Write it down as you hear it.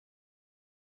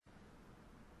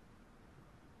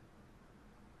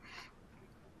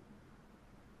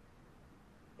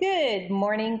Good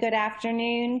morning, good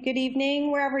afternoon, good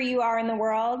evening, wherever you are in the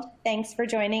world. Thanks for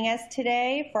joining us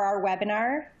today for our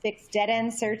webinar, Fix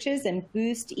Dead-End Searches and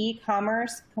Boost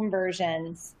E-Commerce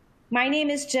Conversions. My name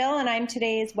is Jill, and I'm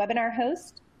today's webinar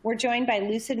host. We're joined by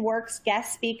LucidWorks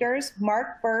guest speakers,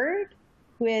 Mark Bird,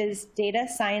 who is Data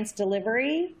Science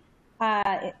Delivery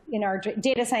in our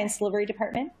Data Science Delivery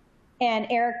Department, and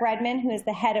Eric Redman, who is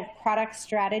the Head of Product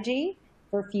Strategy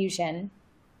for Fusion.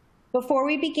 Before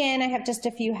we begin, I have just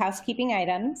a few housekeeping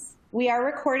items. We are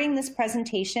recording this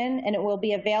presentation, and it will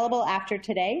be available after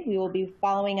today. We will be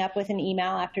following up with an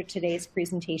email after today's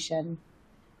presentation.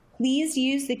 Please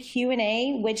use the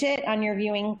Q&A widget on your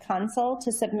viewing console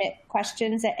to submit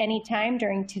questions at any time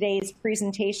during today's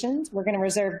presentations. We're going to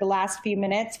reserve the last few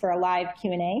minutes for a live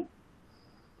Q&A.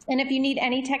 And if you need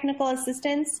any technical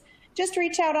assistance, just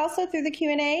reach out also through the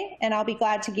Q&A, and I'll be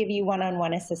glad to give you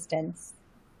one-on-one assistance.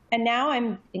 And now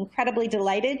I'm incredibly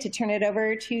delighted to turn it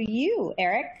over to you,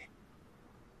 Eric.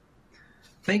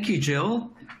 Thank you, Jill.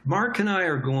 Mark and I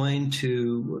are going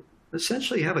to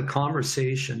essentially have a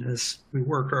conversation as we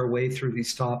work our way through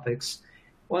these topics.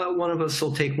 Well, one of us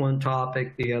will take one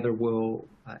topic, the other will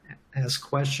ask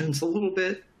questions, a little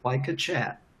bit like a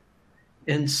chat.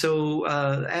 And so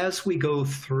as we go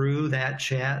through that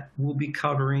chat, we'll be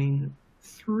covering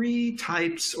three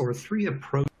types or three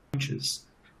approaches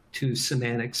to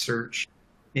semantic search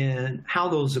and how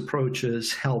those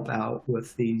approaches help out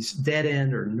with these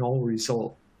dead-end or null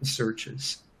result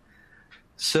searches.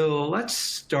 So let's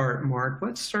start, Mark.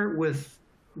 Let's start with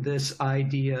this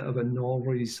idea of a null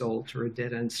result or a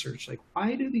dead-end search. Like,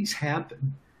 why do these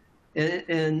happen?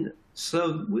 And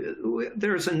so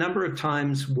there's a number of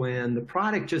times when the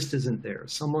product just isn't there.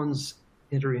 Someone's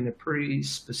entering a pretty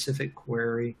specific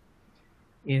query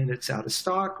and it's out of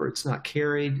stock or it's not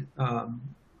carried.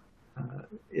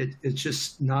 It's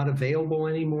just not available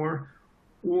anymore,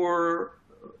 or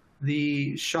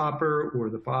the shopper or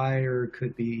the buyer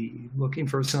could be looking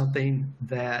for something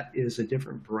that is a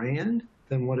different brand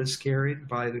than what is carried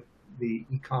by the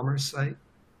e-commerce site.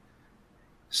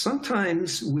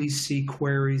 Sometimes we see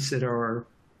queries that are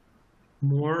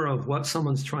more of what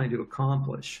someone's trying to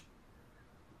accomplish,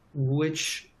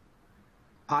 which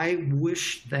I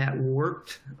wish that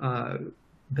worked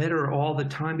better all the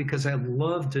time, because I'd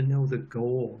love to know the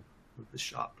goal of the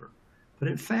shopper. But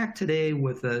in fact, today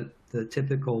with the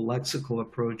typical lexical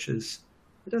approaches,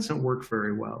 it doesn't work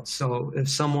very well. So if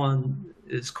someone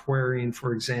is querying,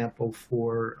 for example,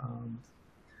 for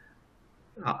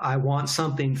I want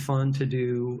something fun to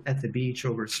do at the beach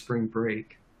over spring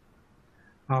break,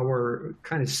 our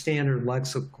kind of standard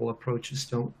lexical approaches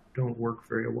don't work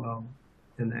very well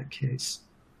in that case.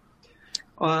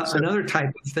 Another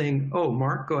type of thing. Oh,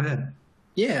 Mark, go ahead.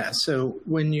 Yeah. So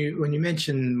when you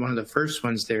mentioned one of the first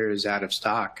ones there is out of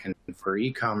stock, and for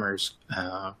e-commerce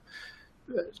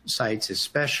sites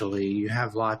especially, you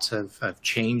have lots of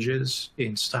changes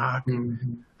in stock,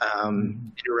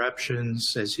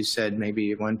 interruptions, as you said.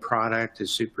 Maybe one product is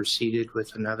superseded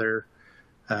with another.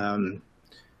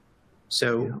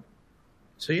 So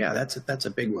yeah, that's a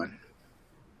big one.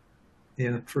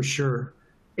 Yeah, for sure.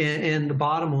 And the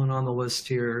bottom one on the list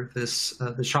here, this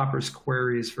the shopper's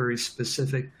query is very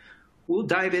specific. We'll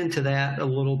dive into that a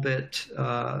little bit,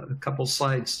 a couple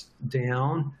slides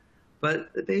down.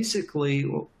 But basically,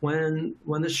 when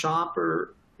the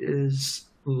shopper is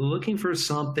looking for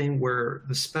something where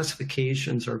the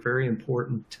specifications are very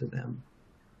important to them,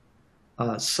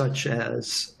 such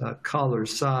as color,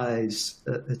 size,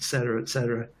 et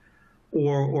cetera,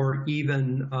 or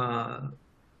even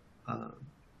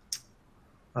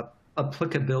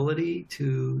applicability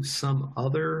to some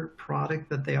other product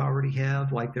that they already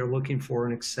have, like they're looking for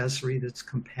an accessory that's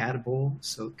compatible.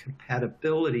 So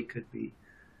compatibility could be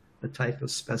a type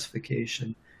of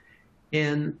specification.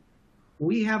 And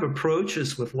we have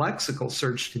approaches with lexical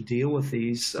search to deal with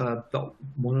these.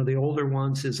 One of the older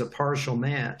ones is a partial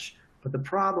match. But the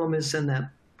problem is in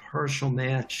that partial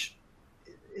match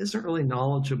isn't really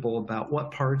knowledgeable about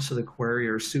what parts of the query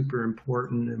are super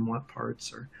important and what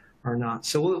parts are not.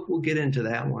 So we'll get into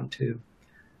that one too.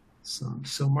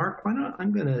 So Mark, why not,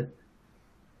 I'm going to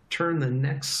turn the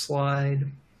next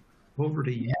slide over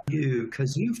to you,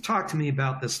 because you've talked to me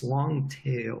about this long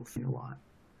tail thing a lot.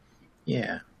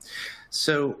 Yeah.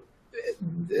 So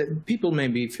people may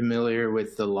be familiar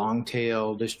with the long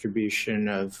tail distribution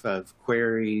of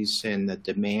queries and the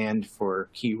demand for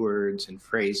keywords and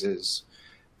phrases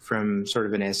from sort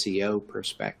of an SEO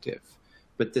perspective.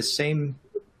 But the same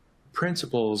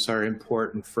principles are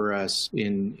important for us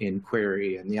in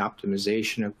query and the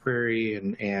optimization of query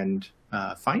and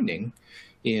finding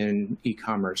in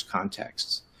e-commerce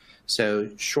contexts. So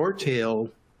short tail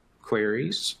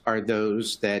queries are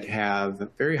those that have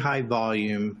very high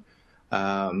volume,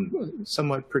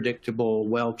 somewhat predictable,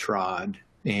 well-trod,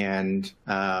 and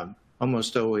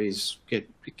almost always get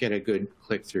a good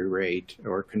click-through rate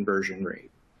or conversion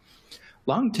rate.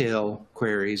 Long-tail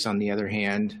queries, on the other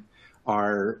hand,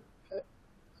 are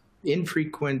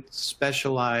infrequent,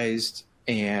 specialized,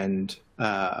 and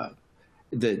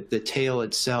the tail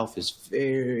itself is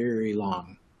very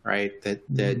long, right?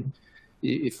 That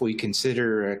if we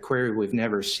consider a query we've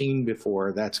never seen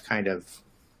before, that's kind of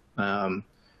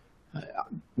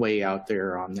way out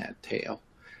there on that tail.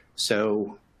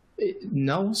 So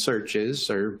null searches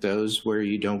are those where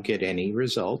you don't get any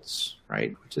results,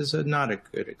 right? Which is not a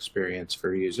good experience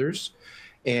for users.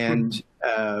 And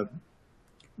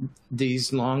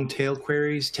these long tail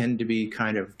queries tend to be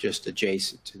kind of just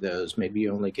adjacent to those. Maybe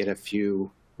you only get a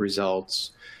few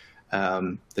results.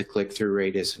 The click-through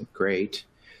rate isn't great.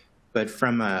 But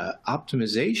from an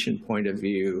optimization point of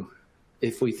view,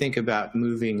 if we think about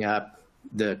moving up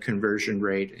the conversion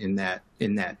rate in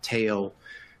that tail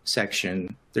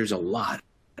section, there's a lot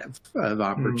of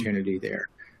opportunity there.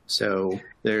 So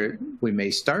we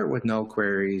may start with null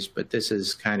queries, but this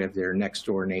is kind of their next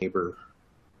door neighbor.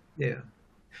 Yeah.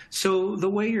 So the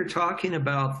way you're talking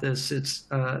about this, it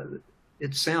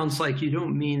sounds like you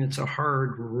don't mean it's a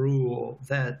hard rule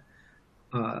that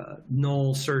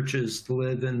null searches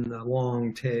live in the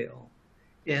long tail.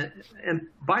 And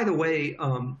by the way,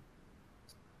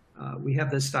 we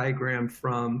have this diagram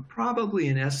from probably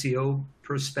an SEO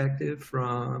perspective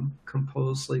from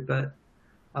Composely, but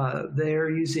they're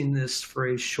using this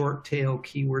phrase short tail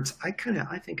keywords.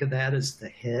 I think of that as the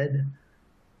head.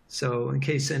 So in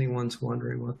case anyone's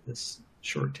wondering what this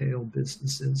short tail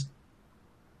business is.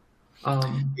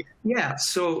 Yeah,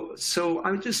 so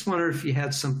I just wonder if you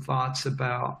had some thoughts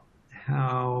about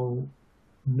how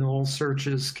null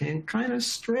searches can kind of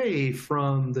stray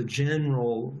from the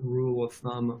general rule of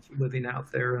thumb of living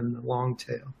out there in the long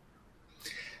tail.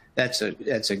 That's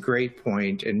a great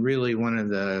point, and really one of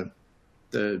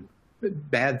the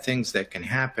bad things that can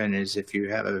happen is if you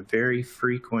have a very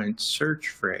frequent search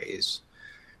phrase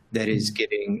that is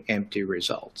getting empty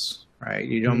results, right?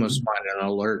 You'd almost want an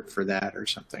alert for that or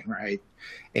something, right?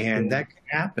 And that can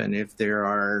happen if there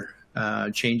are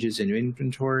changes in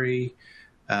inventory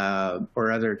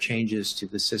or other changes to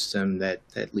the system that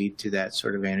lead to that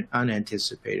sort of an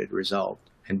unanticipated result.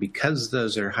 And because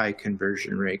those are high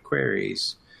conversion rate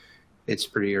queries, it's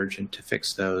pretty urgent to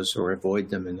fix those or avoid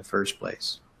them in the first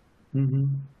place.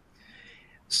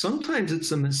 Sometimes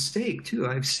it's a mistake too.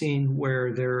 I've seen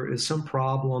where there is some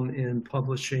problem in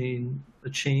publishing a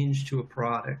change to a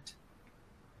product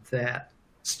that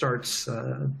starts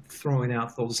throwing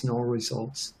out those null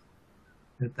results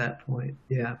at that point.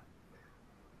 Yeah.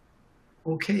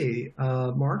 Okay,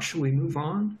 Mark, should we move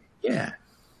on? Yeah.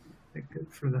 Good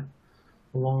for the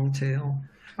long tail.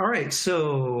 All right,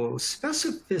 so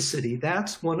specificity,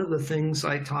 that's one of the things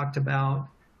I talked about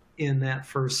in that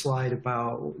first slide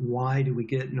about why do we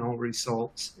get null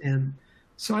results. And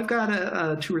so I've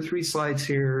got 2 or 3 slides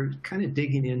here kind of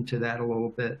digging into that a little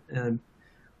bit. And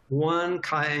one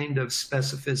kind of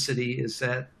specificity is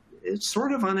that it's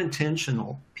sort of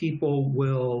unintentional. People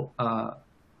will,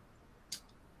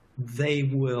 they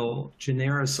will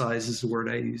genericize, is the word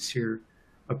I use here,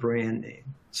 a brand name,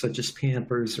 such as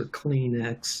Pampers or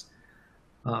Kleenex.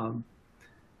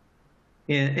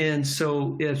 And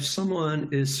so if someone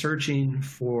is searching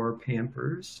for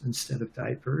Pampers instead of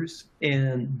diapers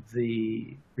and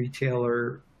the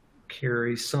retailer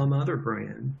carries some other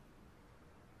brand,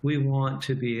 we want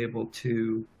to be able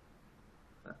to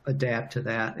adapt to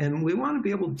that. And we want to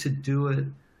be able to do it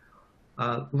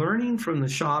learning from the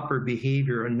shopper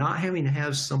behavior and not having to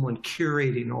have someone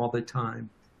curating all the time.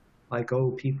 Like,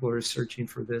 oh, people are searching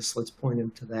for this, let's point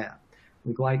them to that.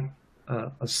 We'd like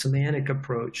a semantic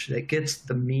approach that gets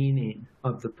the meaning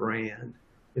of the brand.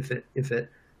 If it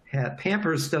had,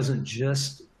 Pampers doesn't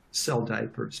just sell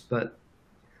diapers, but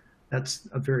that's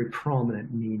a very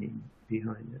prominent meaning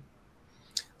behind it.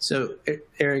 So,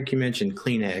 Eric, you mentioned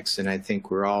Kleenex, and I think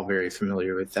we're all very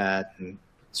familiar with that. And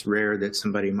it's rare that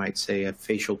somebody might say a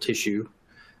facial tissue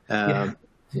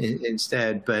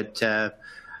instead. But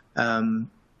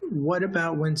what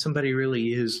about when somebody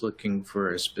really is looking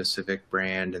for a specific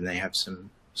brand and they have some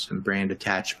brand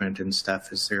attachment and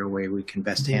stuff? Is there a way we can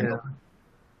best handle it?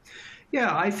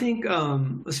 Yeah, I think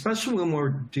especially when we're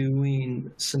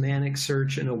doing semantic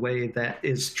search in a way that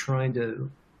is trying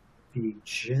to be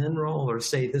general or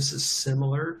say this is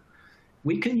similar,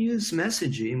 we can use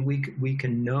messaging. We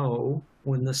can know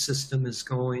when the system is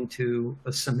going to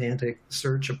a semantic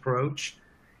search approach.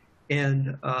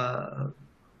 And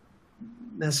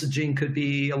messaging could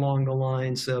be along the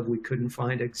lines of, we couldn't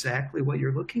find exactly what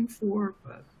you're looking for,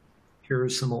 but here are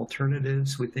some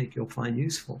alternatives we think you'll find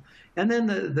useful. And then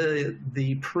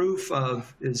the proof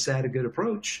of, is that a good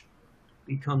approach,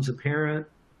 becomes apparent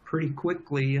pretty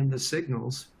quickly in the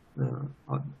signals.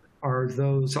 Are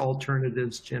those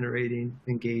alternatives generating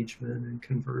engagement and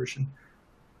conversion?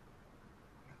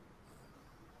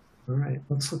 All right,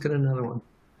 let's look at another one.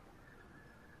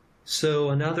 So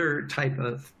another type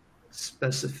of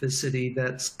specificity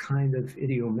that's kind of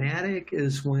idiomatic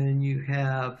is when you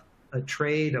have a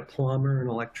trade, a plumber, an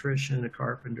electrician, a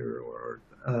carpenter,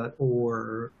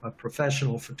 or a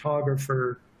professional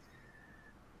photographer.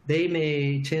 They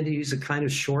may tend to use a kind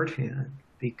of shorthand,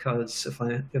 because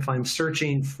if I'm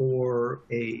searching for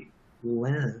a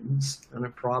lens, then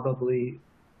I'm probably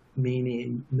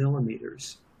meaning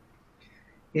millimeters.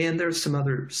 And there's some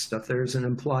other stuff. There's an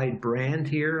implied brand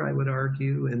here, I would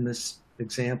argue, in this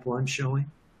example I'm showing,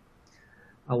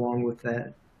 along with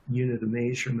that unit of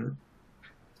measurement.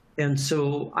 And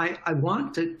so I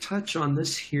want to touch on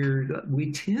this here.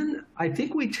 I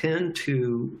think we tend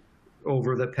to,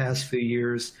 over the past few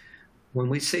years, when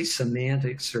we say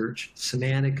semantic search,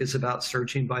 semantic is about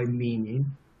searching by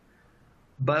meaning,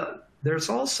 but there's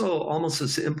also almost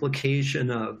this implication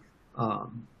of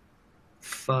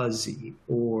fuzzy,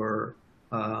 or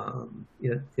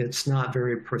it's not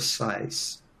very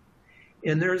precise.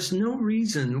 And there's no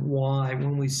reason why,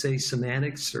 when we say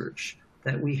semantic search,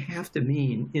 that we have to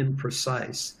mean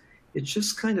imprecise. It's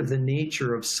just kind of the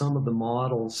nature of some of the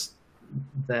models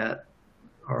that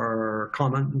are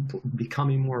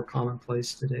becoming more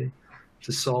commonplace today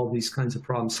to solve these kinds of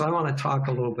problems. So I want to talk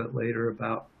a little bit later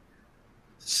about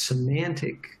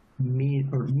semantic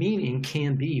meaning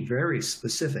can be very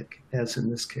specific, as in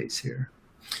this case here.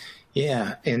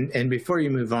 Yeah, and before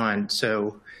you move on,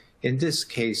 so in this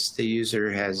case, the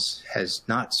user has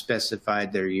not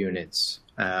specified their units.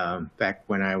 Back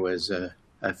when I was a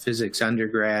physics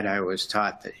undergrad, I was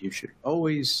taught that you should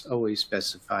always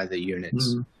specify the units.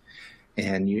 Mm-hmm.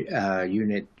 And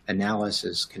unit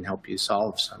analysis can help you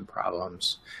solve some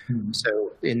problems. Mm-hmm.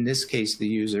 So in this case, the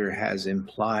user has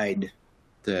implied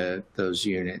those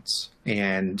units.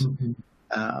 And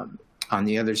mm-hmm. On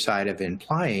the other side of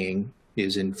implying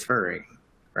is inferring,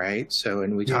 right? So,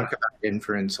 and we talk about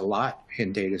inference a lot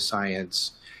in data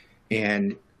science.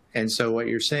 And so what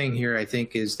you're saying here, I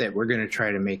think, is that we're going to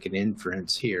try to make an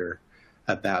inference here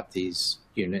about these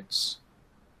units.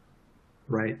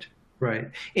 Right.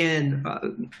 Right.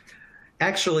 And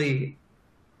actually,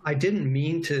 I didn't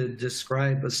mean to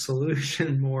describe a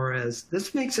solution more as,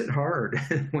 this makes it hard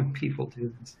when people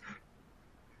do this.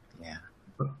 Yeah.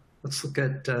 Let's look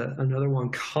at another one.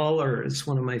 Color is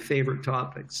one of my favorite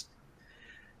topics.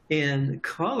 And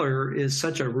color is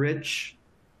such a rich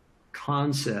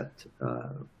concept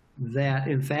that,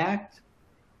 in fact,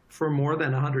 for more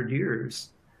than 100 years,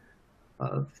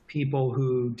 people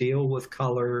who deal with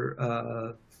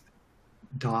color,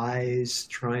 dyes,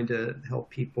 trying to help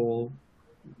people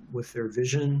with their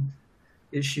vision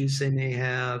issues they may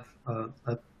have,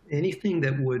 anything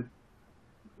that would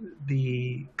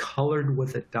be colored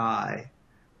with a dye,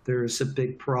 there's a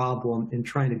big problem in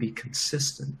trying to be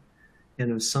consistent.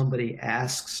 And if somebody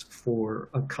asks for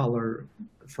a color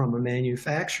from a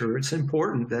manufacturer, it's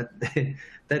important that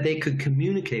they could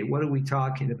communicate, what are we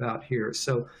talking about here?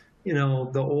 So,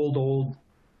 the old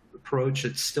approach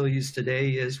that's still used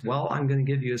today is, well, I'm going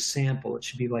to give you a sample. It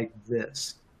should be like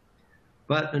this.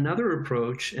 But another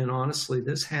approach, and honestly,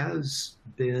 this has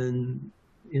been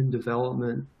in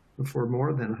development for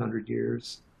more than 100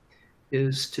 years,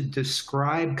 is to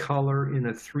describe color in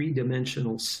a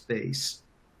three-dimensional space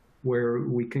where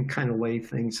we can kind of lay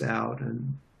things out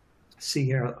and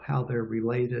see how they're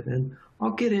related. And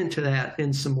I'll get into that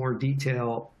in some more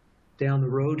detail down the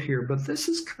road here, but this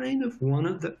is kind of one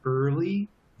of the early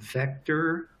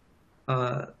vector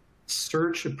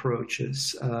search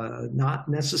approaches, not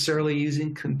necessarily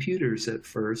using computers at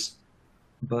first,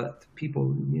 but people,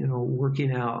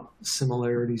 working out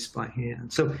similarities by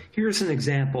hand. So here's an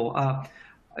example.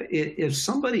 If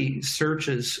somebody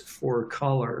searches for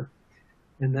color,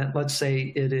 and that, let's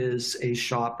say it is a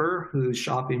shopper who's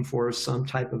shopping for some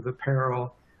type of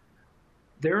apparel,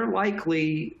 they're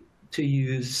likely to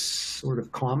use sort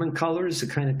of common colors, the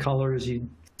kind of colors you'd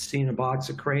see in a box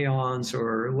of crayons,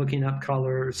 or looking up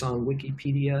colors on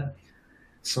Wikipedia,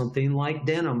 something like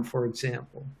denim, for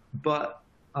example. But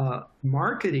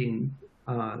marketing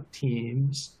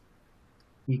teams,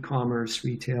 e-commerce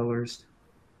retailers,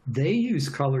 they use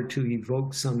color to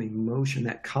evoke some emotion.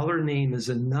 That color name is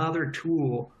another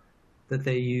tool that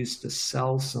they use to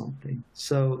sell something.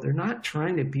 So they're not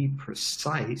trying to be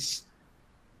precise.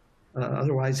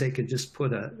 Otherwise, they could just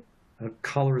put a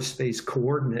color space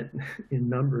coordinate in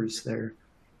numbers there.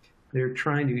 They're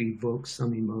trying to evoke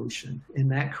some emotion,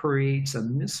 and that creates a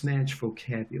mismatched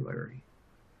vocabulary.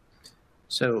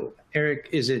 So, Eric,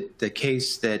 is it the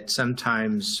case that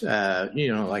sometimes,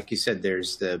 like you said,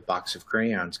 there's the box of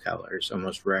crayons colors,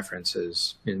 almost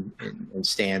references in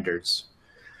standards?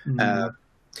 Mm-hmm.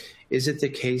 Is it the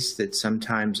case that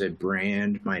sometimes a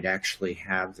brand might actually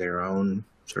have their own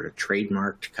sort of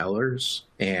trademarked colors?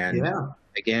 And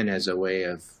again, as a way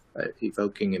of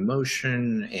evoking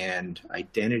emotion and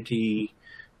identity,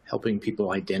 helping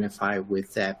people identify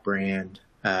with that brand.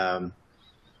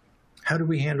 How do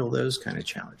we handle those kind of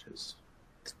challenges?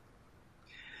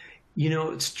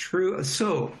 It's true.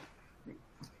 So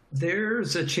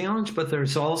there's a challenge, but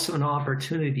there's also an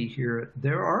opportunity here.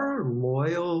 There are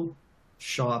loyal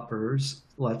shoppers,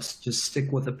 let's just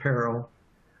stick with apparel,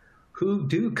 who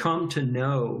do come to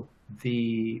know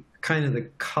the kind of the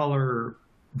color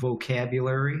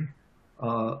vocabulary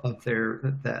of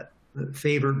that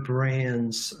favorite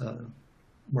brand's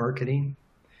marketing.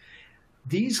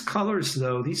 These colors,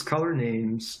 though, these color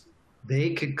names,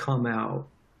 they could come out,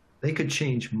 they could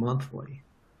change monthly,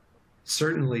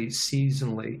 certainly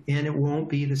seasonally, and it won't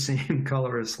be the same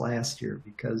color as last year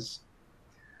because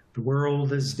the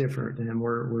world is different, and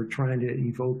we're trying to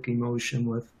evoke emotion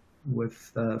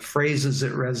with phrases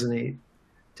that resonate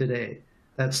today.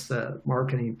 That's the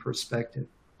marketing perspective.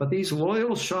 But these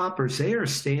loyal shoppers, they are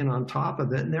staying on top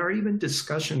of it, and there are even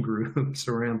discussion groups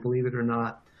around, believe it or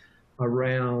not,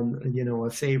 around a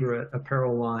favorite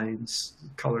apparel line's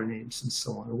color names and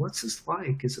so on. What's this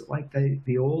like? Is it like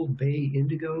the old Bay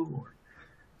Indigo or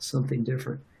something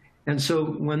different? And so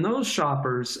when those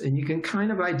shoppers, and you can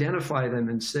kind of identify them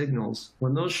in signals,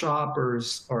 when those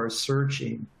shoppers are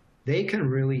searching, they can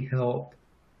really help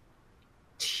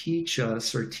teach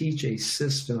us or teach a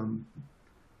system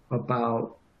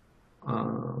about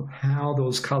how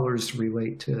those colors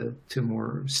relate to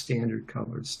more standard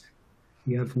colors.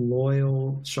 You have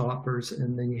loyal shoppers,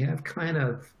 and then you have kind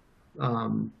of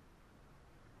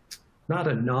not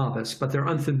a novice, but they're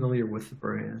unfamiliar with the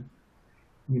brand.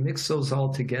 You mix those all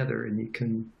together, and you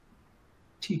can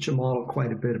teach a model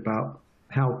quite a bit about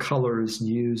how color is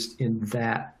used in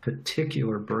that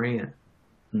particular brand.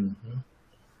 Mm-hmm.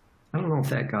 I don't know if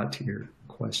that got to your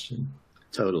question.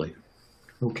 Totally.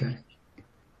 Okay.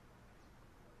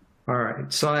 All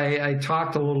right. So I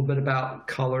talked a little bit about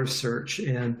color search,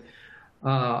 and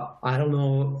I don't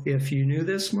know if you knew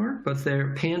this, Mark, but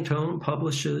Pantone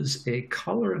publishes a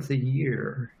color of the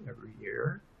year every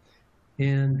year.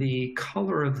 And the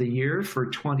color of the year for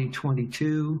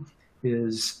 2022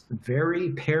 is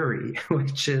Very Perry,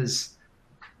 which is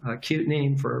a cute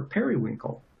name for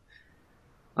periwinkle.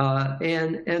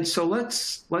 And so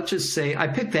let's just say I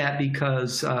picked that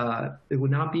because it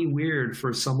would not be weird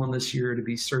for someone this year to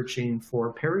be searching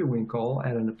for periwinkle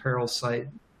at an apparel site,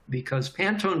 because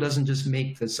Pantone doesn't just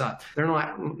make this up. They're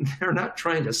not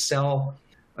trying to sell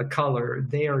a color.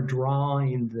 They are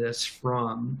drawing this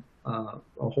from a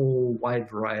whole wide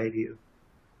variety of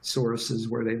sources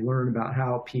where they learn about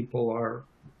how people are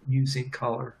using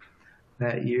color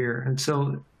that year. And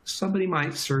so somebody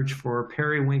might search for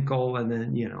periwinkle and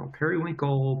then,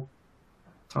 periwinkle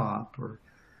top or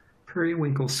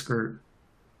periwinkle skirt.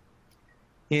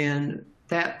 And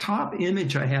that top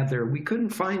image I have there, we couldn't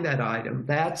find that item.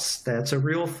 That's a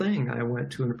real thing. I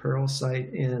went to an apparel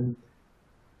site and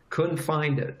couldn't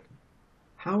find it.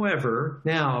 However,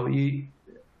 now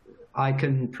I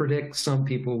can predict some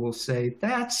people will say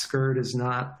that skirt is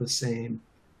not the same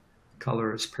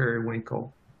color as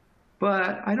periwinkle.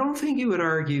 But I don't think you would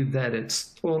argue that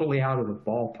it's totally out of the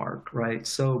ballpark, right?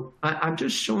 So I'm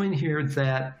just showing here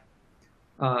that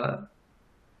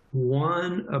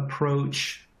one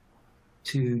approach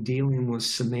to dealing with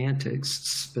semantics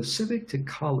specific to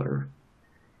color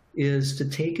is to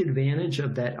take advantage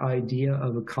of that idea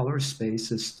of a color space,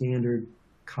 a standard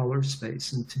color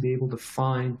space, and to be able to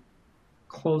find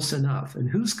close enough. And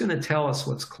who's going to tell us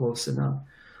what's close enough?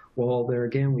 Well, there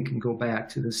again, we can go back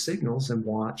to the signals and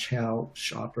watch how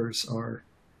shoppers are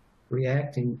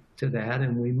reacting to that.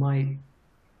 And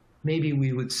maybe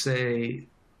we would say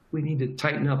we need to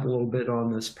tighten up a little bit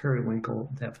on this periwinkle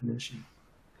definition.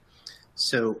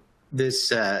 So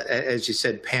this, as you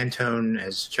said, Pantone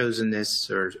has chosen this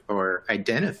or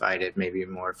identified it maybe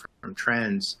more from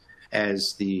trends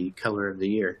as the color of the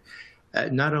year.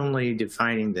 Not only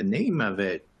defining the name of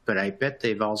it, but I bet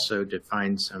they've also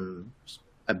defined some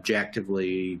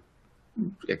objectively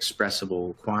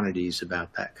expressible quantities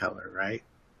about that color, right?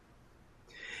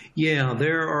 Yeah,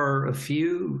 there are a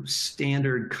few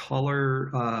standard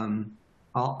color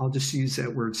I'll just use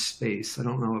that word space. I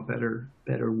don't know a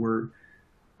better word.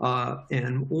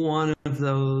 And one of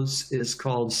those is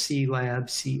called C-Lab,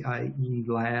 C-I-E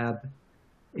Lab.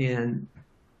 And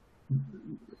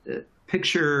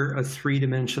picture a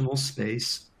three-dimensional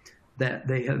space that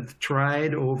they have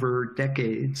tried over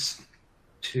decades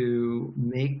to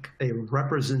make a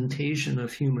representation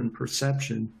of human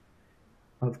perception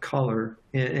of color,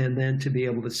 and then to be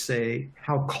able to say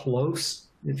how close,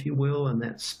 if you will, in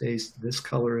that space this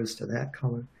color is to that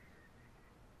color.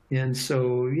 And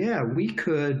so, yeah, we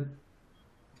can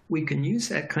use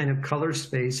that kind of color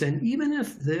space. And even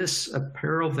if this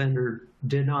apparel vendor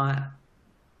did not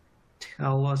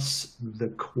tell us the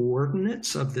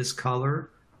coordinates of this color,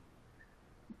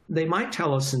 they might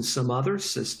tell us in some other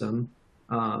system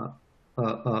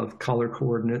of color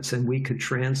coordinates, and we could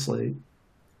translate,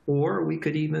 or we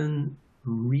could even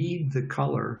read the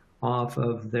color off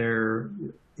of their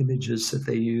images that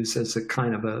they use as a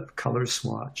kind of a color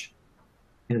swatch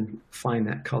and find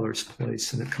that color's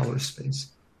place in a color space.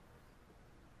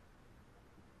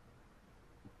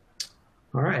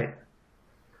 All right.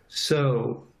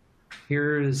 So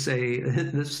this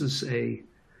is a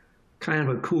kind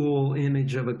of a cool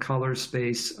image of a color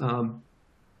space.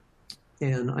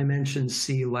 And I mentioned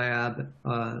C-Lab.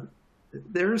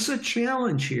 There's a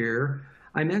challenge here.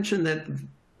 I mentioned that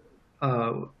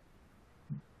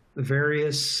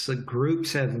various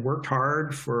groups have worked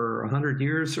hard for 100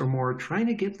 years or more trying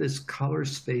to get this color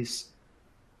space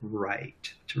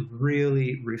right, to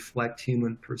really reflect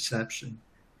human perception.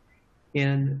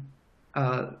 And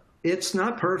it's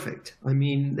not perfect. I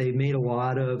mean, they made a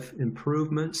lot of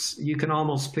improvements. You can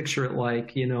almost picture it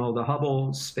like, you know, the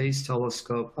Hubble Space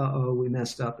Telescope, we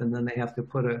messed up, and then they have to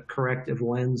put a corrective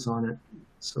lens on it,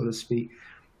 so to speak.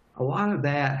 A lot of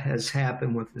that has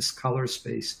happened with this color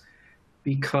space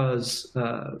because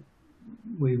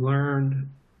we learned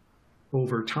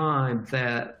over time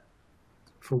that,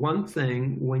 for one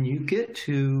thing, when you get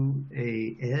to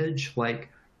an edge, like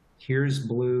here's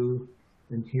blue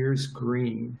and here's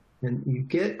green, and you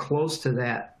get close to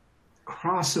that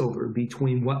crossover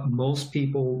between what most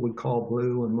people would call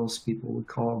blue and most people would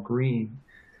call green,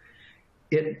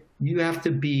 you have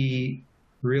to be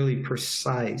really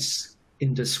precise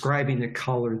in describing a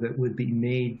color that would be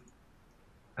made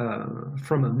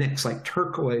from a mix, like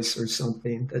turquoise or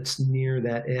something that's near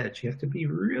that edge. You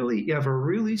have a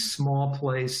really small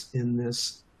place in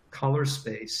this color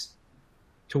space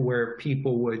to where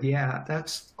people would, yeah,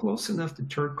 that's close enough to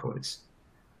turquoise.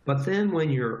 But then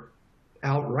when you're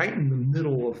out right in the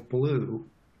middle of blue,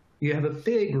 you have a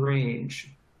big range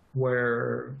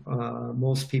where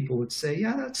most people would say,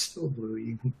 yeah, that's still blue.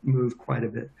 You can move quite a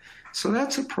bit. So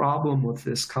that's a problem with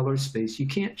this color space. You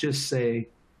can't just say,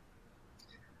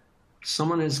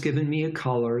 someone has given me a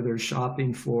color they're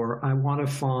shopping for. I want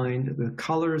to find the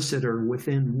colors that are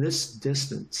within this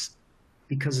distance,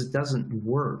 because it doesn't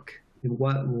work. And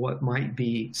what might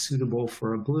be suitable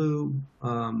for a blue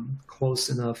close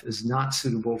enough is not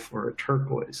suitable for a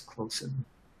turquoise close enough.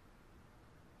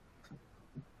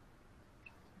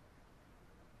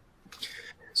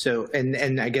 So,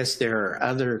 and I guess there are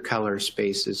other color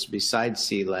spaces besides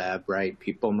C-Lab, right?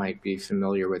 People might be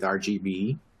familiar with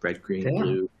RGB, red, green,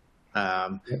 blue,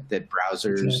 that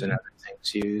browsers and other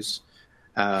things use.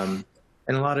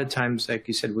 And a lot of times, like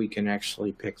you said, we can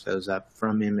actually pick those up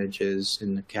from images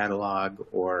in the catalog,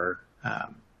 or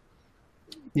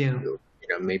you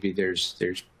know, maybe there's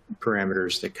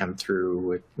parameters that come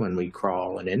through when we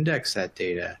crawl and index that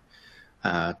data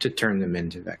to turn them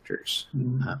into vectors.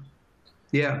 Mm-hmm.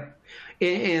 Yeah,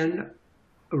 and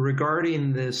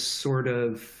regarding this sort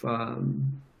of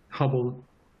Hubble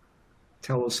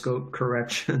telescope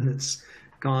correction that's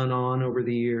gone on over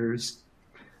the years,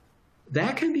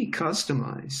 that can be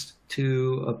customized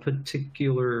to a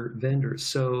particular vendor.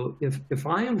 So if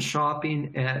I am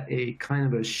shopping at a kind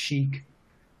of a chic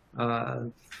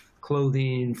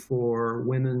clothing for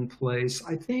women place,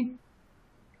 I think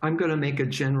I'm going to make a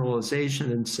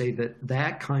generalization and say that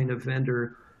that kind of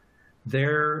vendor,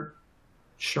 their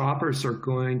shoppers are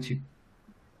going to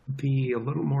be a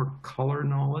little more color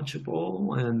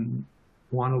knowledgeable and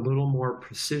want a little more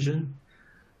precision,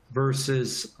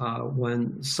 versus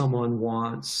when someone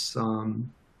wants,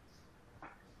 I'm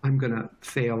going to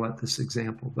fail at this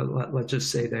example, but let's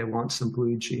just say they want some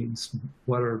blue jeans.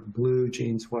 What are blue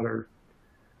jeans? What are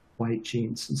white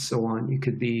jeans? And so on. You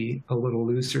could be a little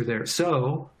looser there.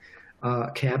 So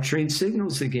capturing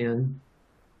signals again,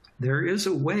 there is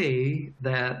a way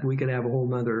that we could have a whole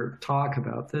nother talk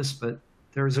about this, but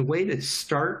there's a way to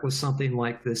start with something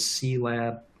like this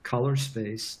C-Lab color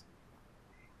space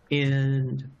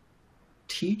and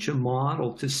teach a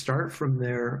model to start from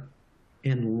there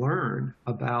and learn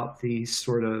about these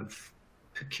sort of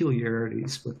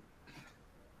peculiarities with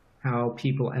how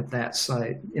people at that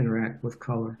site interact with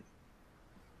color.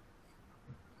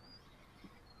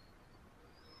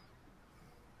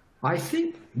 I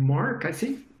think, Mark,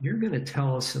 you're going to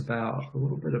tell us a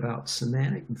little bit about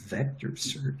semantic vector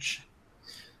search.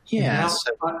 Yeah.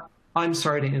 I'm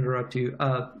sorry to interrupt you.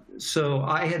 So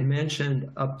I had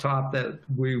mentioned up top that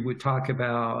we would talk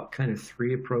about kind of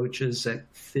 3 approaches that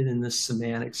fit in this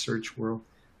semantic search world.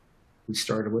 We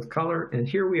started with color, and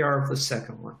here we are with the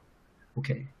second one.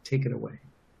 Okay, take it away.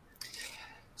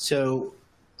 So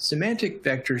semantic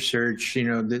vector search,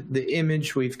 the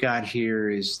image we've got here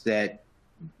is that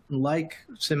like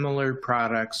similar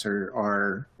products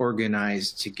are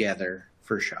organized together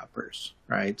for shoppers,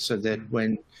 right? So that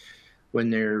when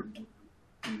they're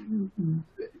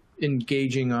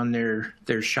engaging on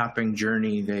their shopping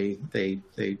journey, they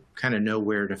kind of know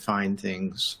where to find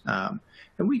things. And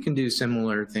we can do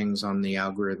similar things on the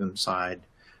algorithm side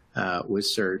with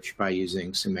search by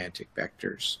using semantic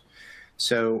vectors.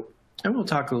 So, and we'll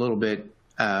talk a little bit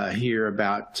here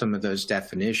about some of those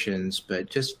definitions, but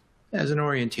just as an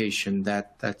orientation,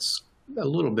 that's a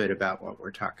little bit about what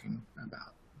we're talking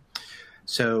about.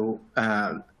 So,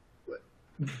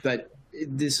 but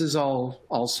this is all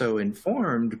also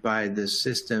informed by the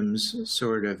system's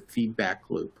sort of feedback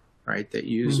loop, right? That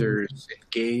users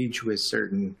engage with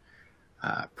certain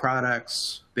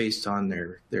products based on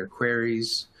their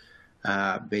queries,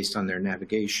 based on their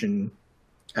navigation.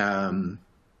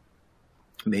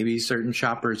 Maybe certain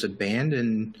shoppers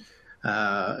abandon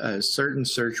certain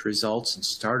search results and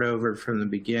start over from the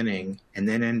beginning and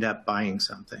then end up buying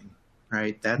something,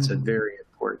 right? That's a very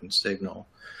important signal.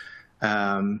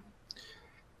 And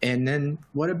then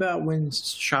what about when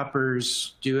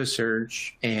shoppers do a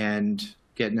search and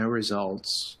get no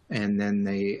results and then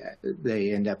they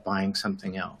end up buying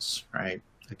something else, right?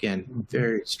 Again,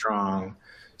 very strong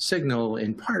signal,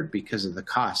 in part because of the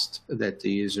cost that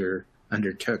the user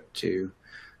undertook to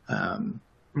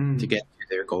get to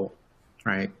their goal,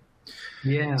 right?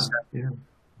 Yeah.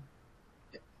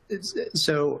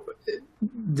 So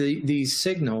these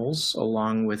signals,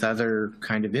 along with other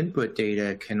kind of input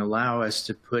data, can allow us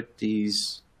to put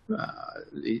these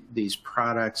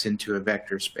products into a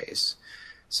vector space,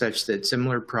 such that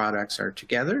similar products are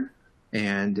together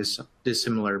and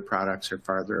dissimilar products are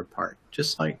farther apart,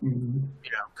 just like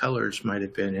colors might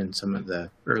have been in some of the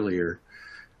earlier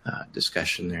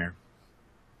discussion there.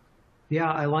 Yeah,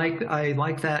 I like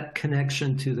that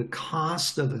connection to the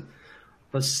cost of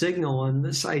a signal, and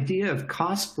this idea of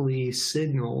costly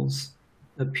signals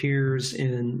appears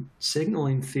in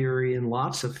signaling theory in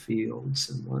lots of fields,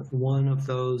 and one of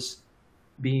those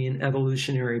being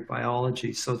evolutionary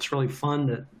biology. So it's really fun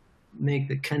to make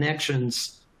the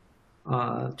connections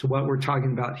to what we're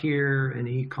talking about here in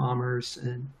e-commerce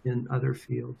and in other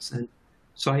fields. And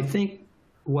so I think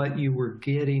what you were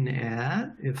getting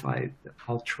at,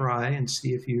 I'll try and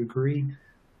see if you agree,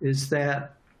 is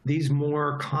that these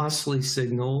more costly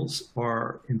signals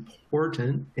are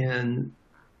important and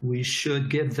we should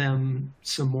give them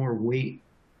some more weight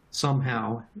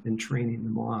somehow in training the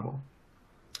model.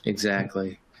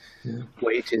 Exactly. Yeah.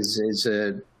 Weight is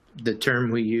the term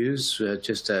we use,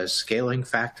 just a scaling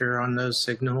factor on those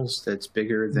signals that's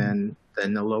bigger than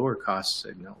the lower cost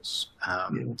signals.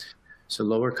 So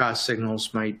lower cost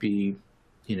signals might be,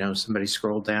 somebody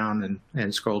scrolled down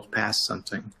and scrolled past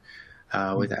something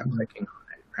without clicking on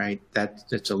it, right?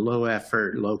 That's a low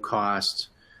effort, low cost,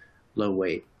 low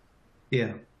weight.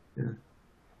 Yeah.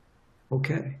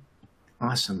 Okay.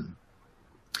 Awesome.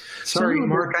 Sorry,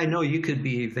 Mark, I know you could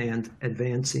be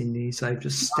advancing these. I've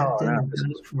just stepped in and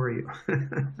done it for you.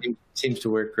 It seems to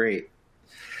work great.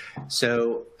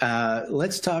 So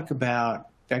let's talk about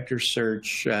vector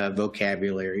search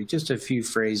vocabulary. Just a few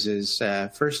phrases.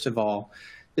 First of all,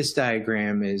 this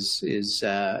diagram is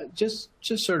just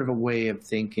sort of a way of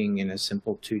thinking in a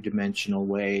simple two-dimensional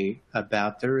way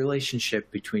about the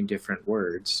relationship between different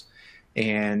words,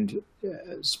 and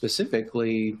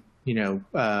specifically,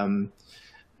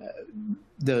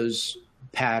 those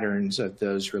patterns of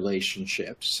those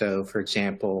relationships. So, for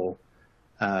example,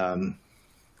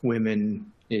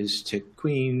 women is to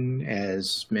queen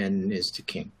as men is to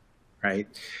king, right?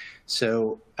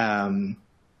 So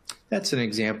that's an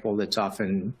example that's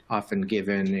often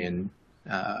given in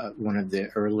one of the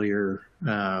earlier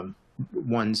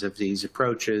ones of these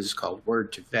approaches called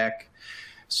word to vec.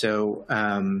 So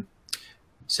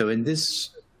in this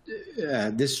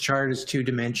chart is 2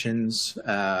 dimensions.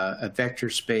 A vector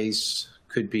space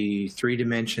could be 3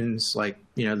 dimensions, like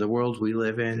the world we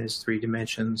live in is 3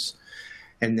 dimensions.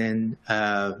 And then,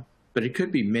 but it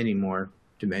could be many more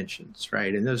dimensions,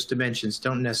 right? And those dimensions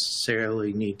don't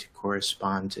necessarily need to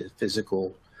correspond to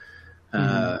physical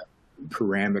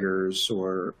parameters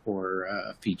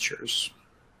or features.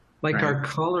 Like right?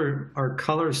 our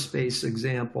color space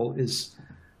example is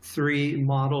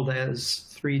modeled as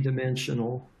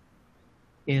three-dimensional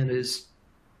and is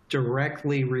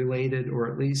directly related, or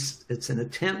at least it's an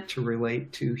attempt to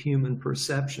relate to human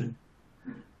perception.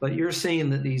 But you're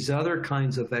saying that these other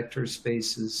kinds of vector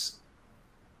spaces,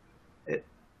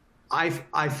 I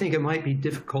think it might be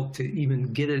difficult to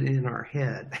even get it in our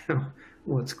head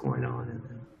what's going on in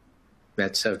them.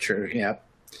 That's so true. Yeah.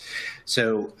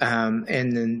 So,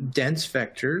 and then dense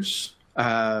vectors,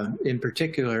 in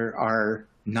particular, are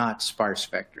not sparse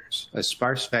vectors. A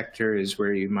sparse vector is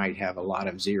where you might have a lot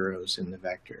of zeros in the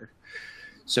vector.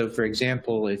 So, for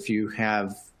example, if you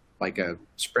have like a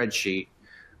spreadsheet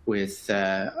with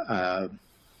on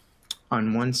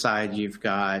one side you've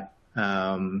got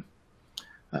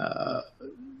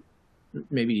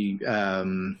maybe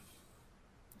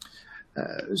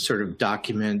sort of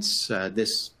documents,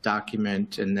 this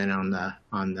document, and then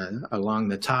along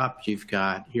the top you've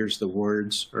got, here's the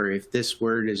words, or if this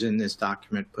word is in this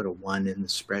document, put a 1 in the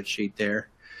spreadsheet there.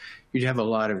 You'd have a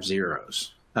lot of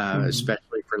zeros,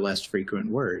 especially for less frequent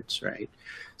words, right?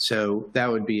 So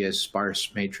that would be a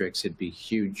sparse matrix. It'd be a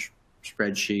huge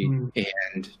spreadsheet,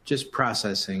 and just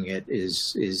processing it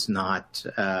is not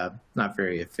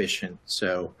very efficient.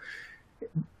 So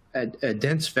a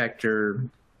dense vector,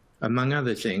 among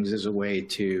other things, is a way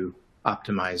to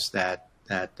optimize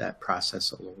that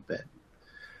process a little bit.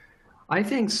 I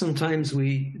think sometimes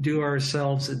we do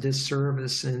ourselves a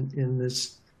disservice in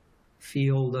this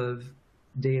field of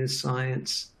data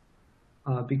science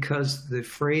because the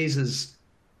phrases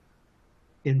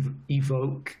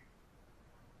evoke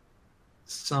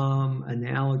some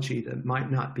analogy that might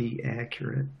not be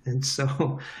accurate. And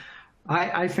so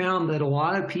I found that a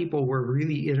lot of people were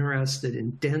really interested in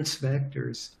dense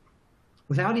vectors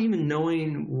without even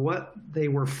knowing what they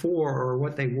were for or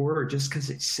what they were, just because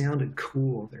it sounded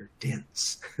cool. They're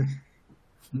dense.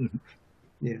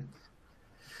 Yeah.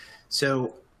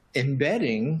 So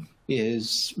embedding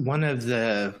is one of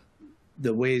the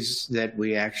ways that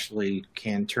we actually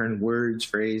can turn words,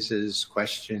 phrases,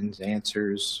 questions,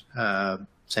 answers,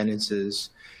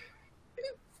 sentences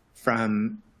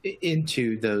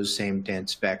into those same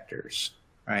dense vectors,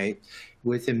 right?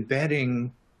 With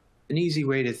embedding, an easy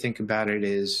way to think about it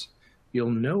is you'll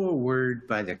know a word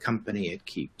by the company it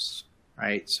keeps,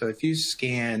 right? So if you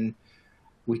scan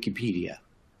Wikipedia,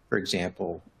 for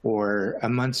example, or a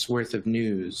month's worth of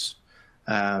news,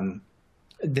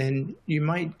 then you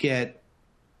might get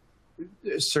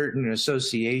certain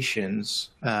associations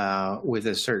with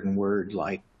a certain word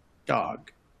like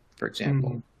dog, for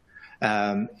example.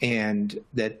 And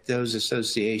that those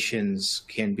associations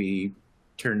can be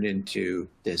turned into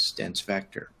this dense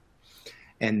vector.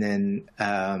 And then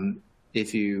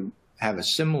if you have a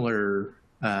similar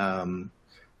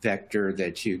vector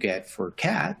that you get for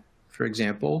cat, for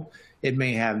example, it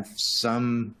may have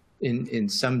some, in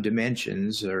some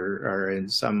dimensions or in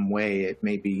some way, it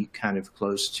may be kind of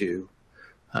close to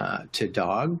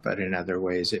dog, but in other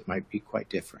ways it might be quite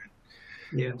different.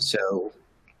 Yeah. So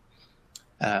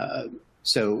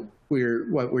what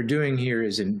we're doing here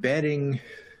is embedding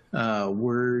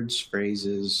words,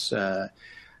 phrases,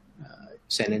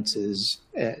 sentences,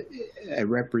 a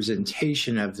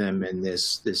representation of them in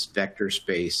this vector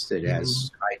space that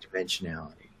has high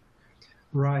dimensionality.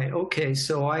 Right. Okay.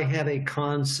 So I have a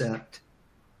concept,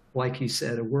 like you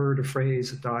said, a word, a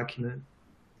phrase, a document.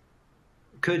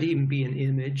 It could even be an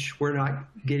image. We're not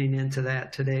getting into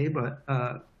that today, but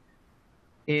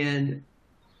and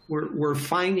we're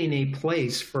finding a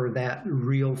place for that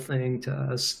real thing to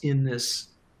us in this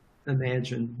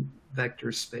imagined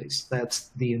vector space.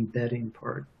 That's the embedding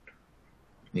part.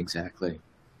 Exactly.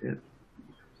 Yeah.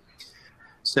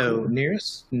 So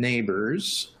nearest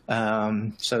neighbors,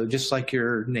 so just like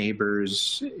your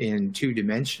neighbors in 2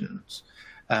 dimensions,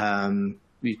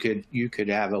 you could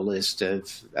have a list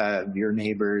of your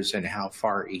neighbors and how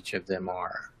far each of them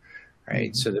are,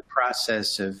 right? So the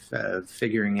process of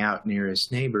figuring out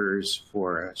nearest neighbors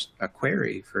for a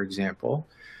query, for example,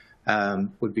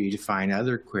 would be to find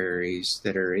other queries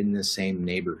that are in the same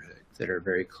neighborhood, that are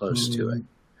very close to it.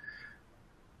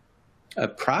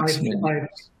 Approximately.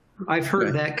 I've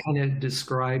heard that kind of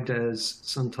described as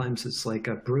sometimes it's like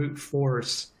a brute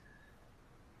force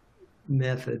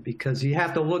method, because you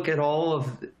have to look at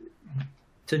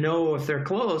to know if they're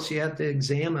close, you have to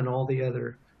examine all the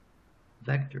other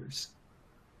vectors.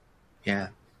 Yeah.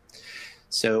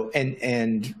 So,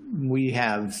 and we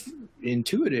have,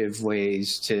 intuitive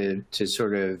ways to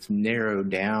sort of narrow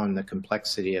down the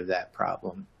complexity of that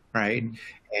problem, right?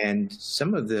 And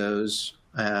some of those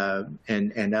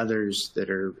and others that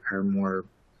are more,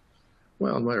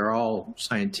 well, they're all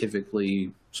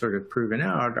scientifically sort of proven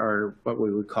out, are what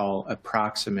we would call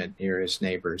approximate nearest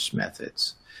neighbors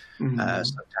methods,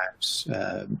 sometimes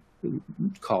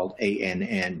called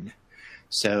ANN.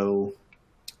 So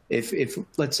if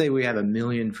let's say we have 1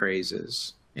 million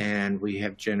phrases and we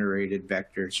have generated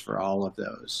vectors for all of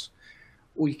those,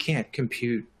 we can't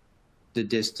compute the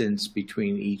distance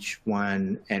between each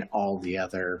one and all the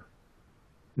other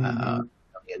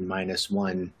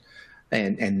 -1,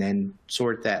 and then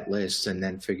sort that list and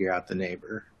then figure out the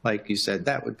neighbor. Like you said,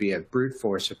 that would be a brute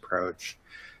force approach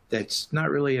that's not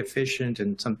really efficient,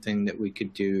 and something that we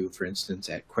could do, for instance,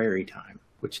 at query time,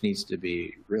 which needs to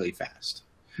be really fast.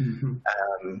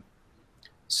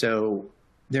 So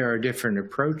there are different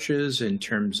approaches in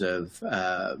terms of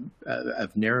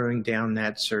narrowing down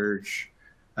that search,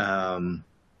 and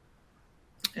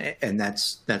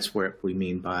that's what we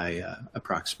mean by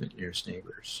approximate nearest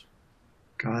neighbors.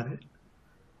 Got it.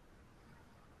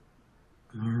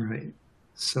 All right.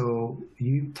 So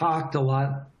you talked a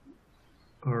lot,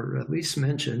 or at least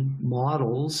mentioned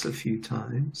models a few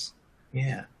times.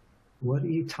 Yeah. What are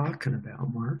you talking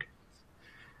about, Mark?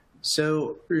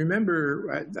 So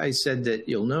remember, I said that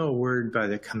you'll know a word by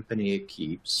the company it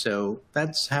keeps. So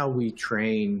that's how we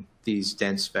train these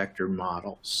dense vector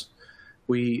models.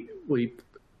 We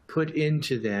put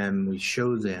into them, we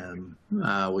show them,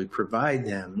 we provide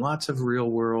them lots of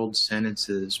real world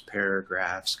sentences,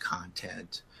 paragraphs,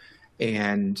 content.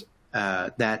 And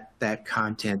that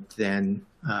content then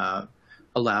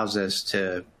allows us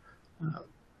to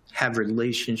have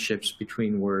relationships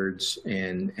between words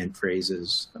and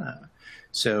phrases.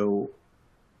 So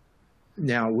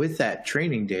now with that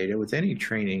training data, with any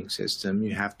training system,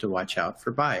 you have to watch out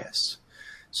for bias.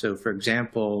 So for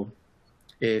example,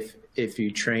 if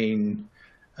you train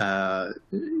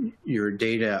your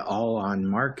data all on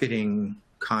marketing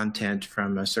content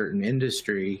from a certain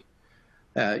industry,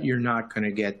 you're not going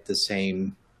to get the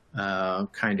same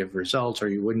kind of results, or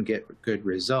you wouldn't get good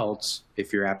results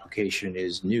if your application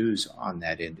is news on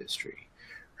that industry,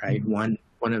 right? One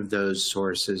of those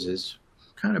sources is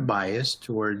kind of biased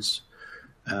towards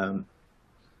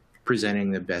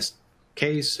presenting the best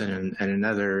case, and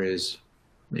another is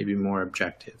maybe more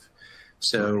objective.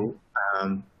 So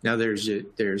now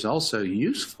there's also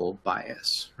useful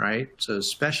bias, right? So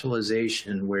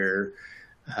specialization, where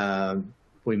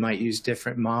we might use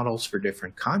different models for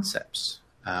different concepts.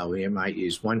 We might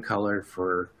use one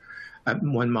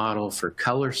model for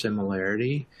color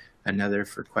similarity, another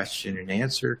for question and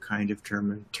answer kind of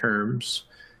terms,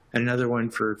 another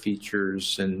one for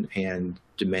features and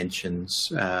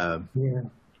dimensions,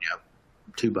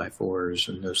 2x4s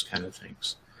and those kind of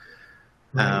things.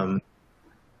 Right.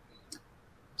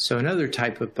 So another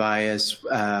type of bias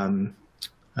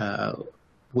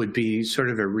would be sort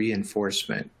of a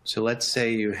reinforcement. So let's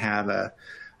say you have a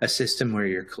system where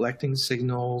you're collecting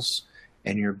signals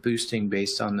and you're boosting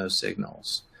based on those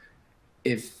signals.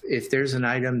 If there's an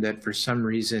item that for some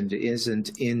reason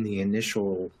isn't in the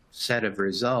initial set of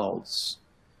results,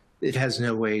 it has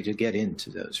no way to get into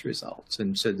those results.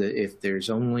 And so that if there's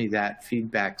only that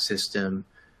feedback system,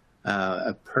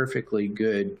 a perfectly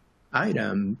good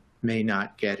item may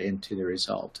not get into the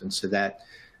result. And so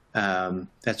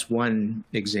that's one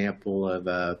example of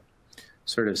a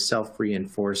sort of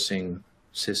self-reinforcing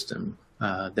system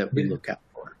that we look out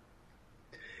for.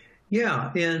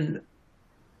 Yeah, and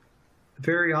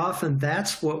very often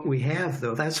that's what we have,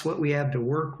 though. That's what we have to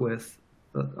work with,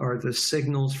 are the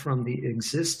signals from the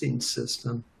existing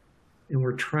system. And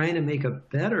we're trying to make a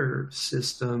better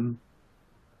system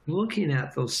looking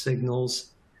at those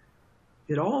signals.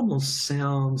 It almost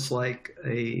sounds like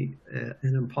an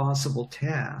impossible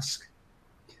task.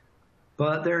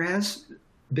 But there has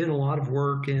been a lot of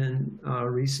work in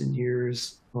recent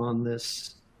years on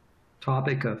this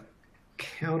topic of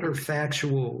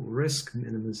counterfactual risk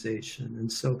minimization.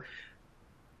 And so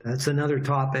that's another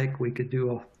topic. We could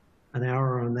do an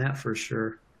hour on that for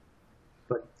sure.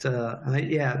 But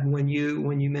yeah, when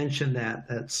you mention that,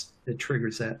 it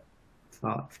triggers that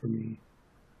thought for me.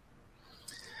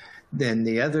 Then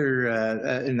the other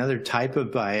another type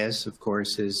of bias, of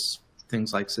course, is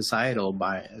things like societal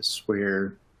bias,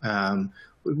 where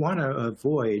we want to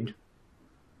avoid,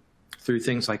 through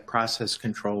things like process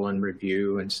control and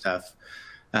review and stuff,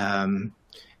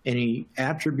 any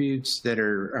attributes that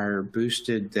are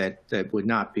boosted that would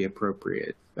not be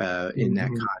appropriate in that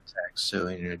context. So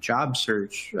in a job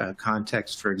search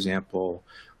context, for example,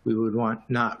 we would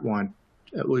not want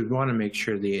we'd want to make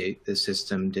sure the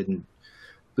system didn't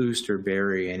boost or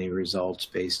bury any results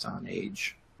based on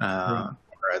age or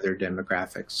other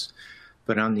demographics.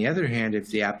 But on the other hand, if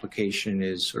the application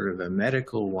is sort of a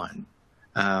medical one,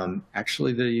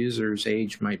 actually the user's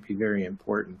age might be very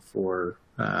important for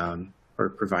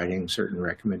providing certain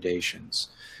recommendations.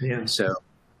 Yeah. So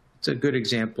it's a good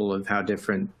example of how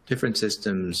different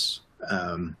systems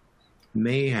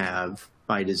may have,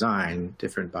 by design,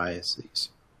 different biases.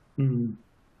 Mm.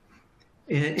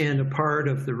 And a part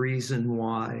of the reason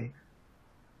why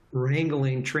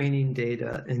wrangling training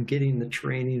data and getting the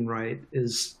training right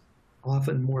is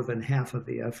often more than half of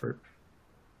the effort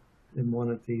in one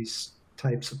of these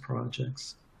types of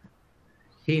projects.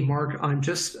 Hey, Mark, I'm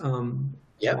just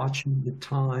watching the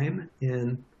time,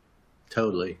 and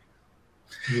totally.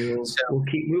 We'll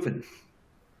keep moving.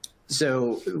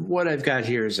 So what I've got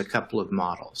here is a couple of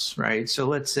models, right? So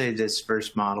let's say this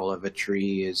first model of a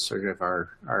tree is sort of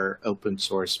our open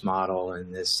source model,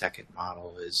 and this second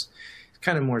model is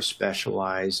kind of more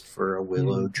specialized for a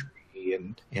willow tree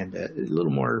and a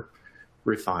little more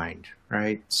refined,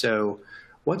 right? So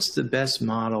what's the best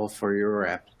model for your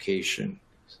application?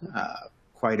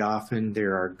 Quite often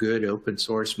there are good open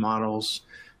source models.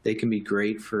 They can be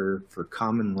great for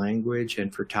common language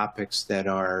and for topics that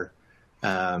are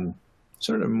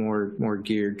sort of more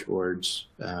geared towards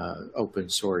open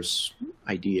source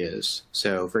ideas.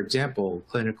 So for example,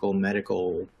 clinical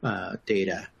medical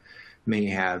data may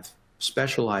have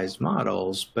specialized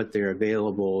models, but they're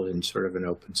available in sort of an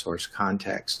open source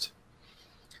context.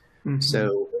 Mm-hmm.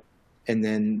 So, and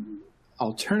then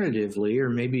alternatively, or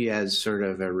maybe as sort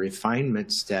of a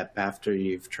refinement step after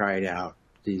you've tried out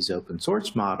these open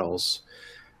source models,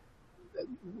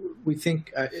 we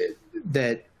think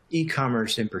that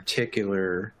e-commerce in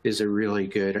particular is a really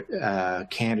good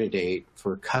candidate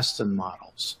for custom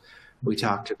models. We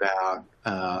talked about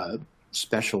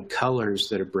special colors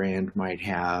that a brand might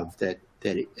have that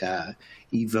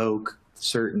evoke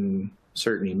certain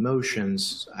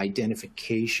emotions,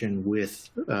 identification with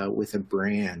a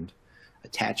brand,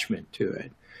 attachment to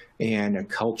it, and a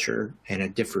culture and a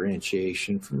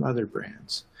differentiation from other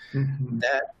brands. Mm-hmm.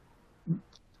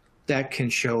 That can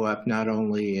show up not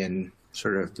only in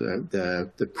sort of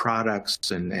the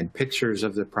products and pictures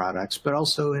of the products, but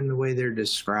also in the way they're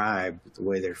described, the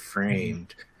way they're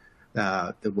framed,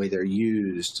 the way they're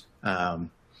used.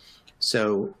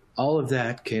 So all of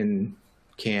that can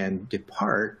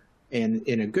depart in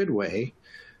a good way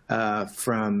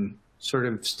from sort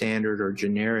of standard or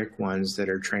generic ones that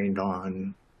are trained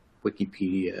on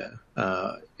Wikipedia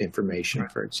information,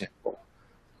 for example.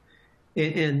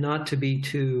 And not to be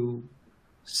too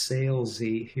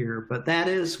salesy here, but that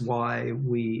is why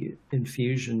we in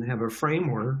Fusion have a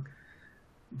framework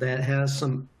that has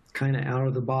some kind of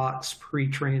out-of-the-box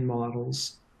pre-trained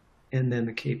models and then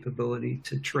the capability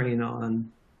to train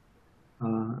on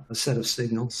a set of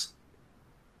signals.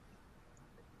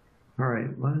 All right,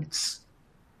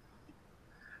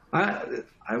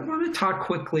 I want to talk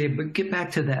quickly, but get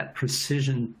back to that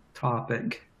precision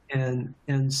topic. And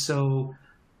so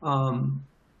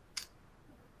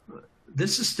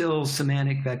this is still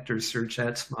semantic vector search.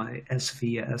 That's my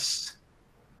SVS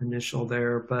initial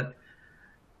there. But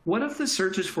what if the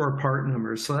search is for a part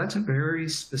number? So that's a very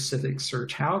specific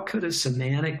search. How could a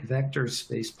semantic vector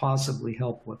space possibly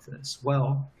help with this?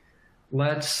 Well,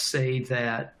 let's say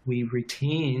that we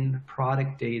retain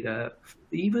product data,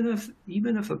 even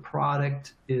if a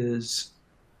product is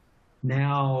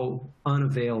now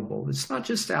unavailable. It's not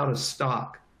just out of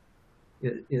stock.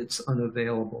 It's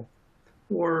unavailable.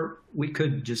 Or we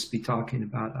could just be talking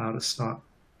about out of stock.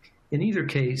 In either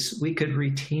case, we could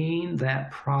retain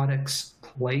that product's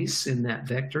place in that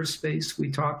vector space we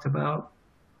talked about.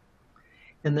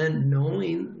 And then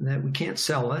knowing that we can't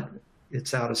sell it,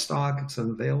 it's out of stock, it's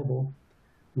unavailable,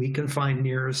 we can find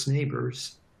nearest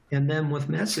neighbors. And then with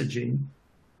messaging,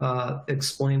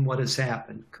 explain what has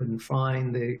happened. Couldn't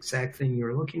find the exact thing you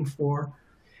were looking for.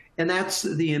 And that's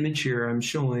the image here I'm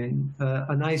showing,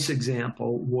 a nice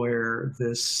example where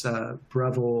this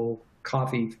Breville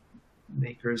coffee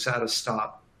maker is out of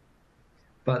stock,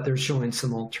 but they're showing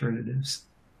some alternatives.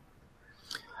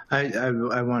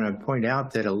 I want to point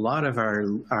out that a lot of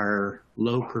our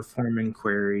low-performing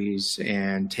queries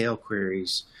and tail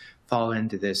queries fall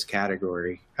into this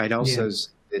category. I'd also say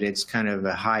that it's kind of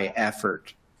a high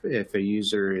effort if a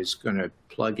user is going to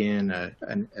plug in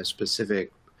a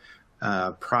specific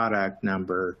product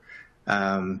number.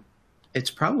 It's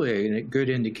probably a good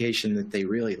indication that they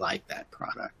really like that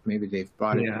product. Maybe they've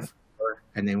bought it before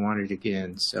and they want it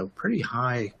again. So pretty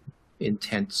high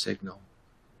intent signal.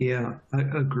 Yeah, I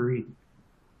agree.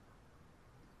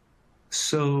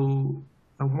 So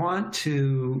I want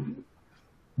to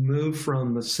move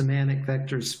from the semantic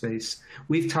vector space.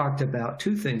 We've talked about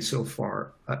two things so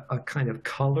far, a kind of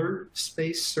color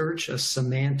space search, a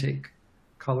semantic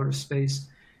color space.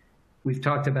 We've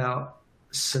talked about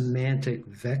semantic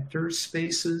vector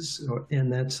spaces,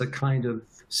 and that's a kind of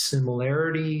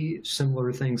similarity.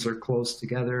 Similar things are close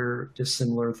together,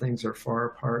 dissimilar things are far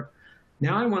apart.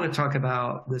 Now I want to talk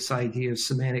about this idea of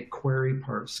semantic query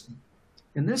parsing.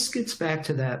 And this gets back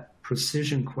to that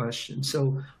precision question.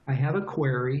 So I have a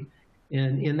query,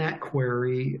 and in that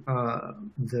query,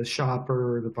 the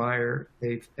shopper or the buyer,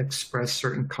 they've expressed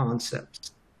certain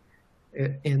concepts.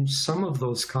 And some of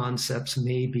those concepts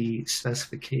may be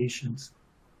specifications.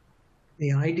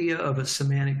 The idea of a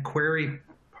semantic query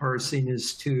parsing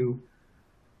is to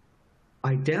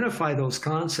identify those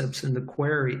concepts in the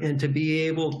query and to be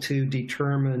able to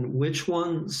determine which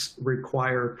ones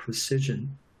require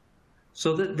precision,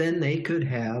 so that then they could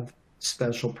have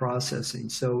special processing.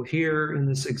 So here in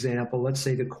this example, let's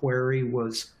say the query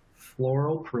was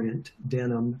floral print,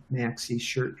 denim, maxi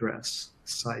shirt dress,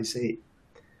 size 8.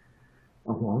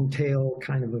 A long tail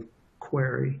kind of a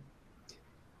query.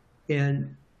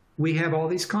 And we have all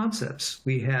these concepts.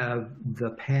 We have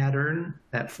the pattern,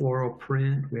 that floral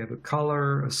print. We have a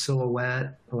color, a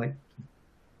silhouette, like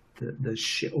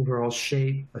the overall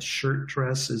shape. A shirt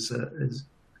dress is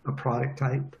a product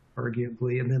type,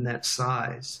 arguably, and then that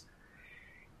size.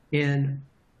 And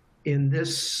in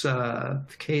this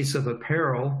case of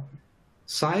apparel,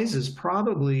 size is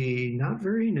probably not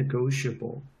very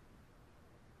negotiable.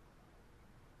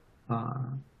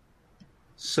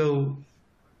 So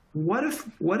what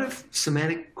if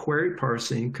semantic query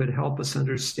parsing could help us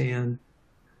understand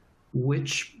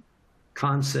which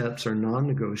concepts are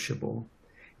non-negotiable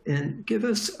and give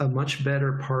us a much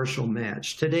better partial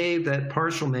match? Today, that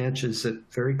partial match is a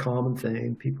very common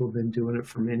thing. People have been doing it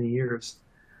for many years,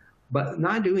 but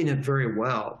not doing it very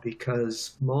well,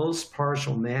 because most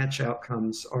partial match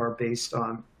outcomes are based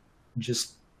on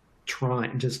just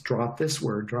drop this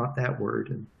word, drop that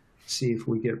word, and see if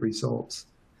we get results.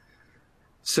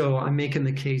 So I'm making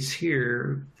the case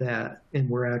here that, and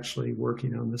we're actually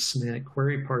working on the semantic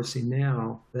query parsing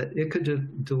now, that it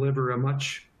could deliver a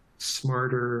much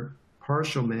smarter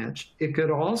partial match. It could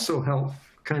also help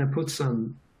kind of put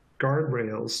some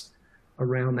guardrails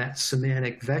around that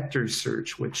semantic vector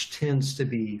search, which tends to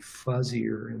be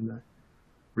fuzzier in the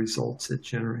results it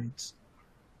generates.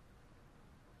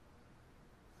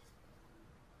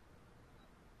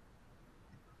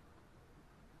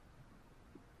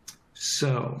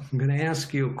 So I'm going to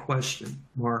ask you a question,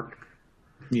 Mark.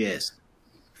 Yes.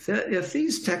 If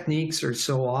these techniques are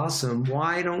so awesome,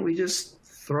 why don't we just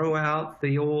throw out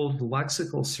the old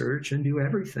lexical search and do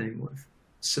everything with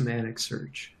semantic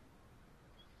search?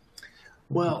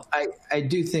 Well, I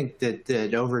do think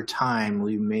that over time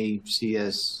we may see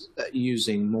us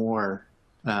using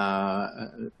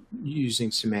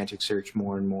semantic search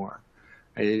more and more.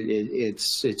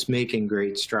 It's making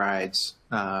great strides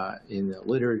in the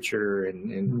literature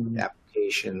and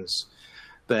applications,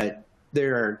 but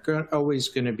there are always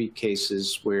going to be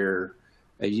cases where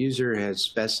a user has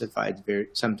specified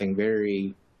something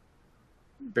very,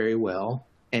 very well,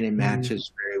 and it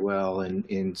matches very well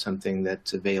in something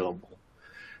that's available.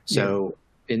 So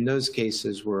in those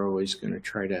cases, we're always going to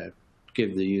try to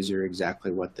give the user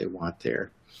exactly what they want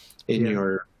there. In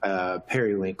your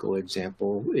periwinkle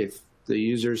example, if the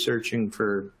user is searching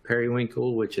for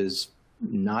periwinkle, which is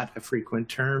not a frequent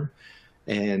term,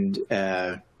 and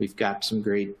we've got some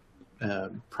great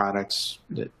products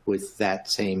with that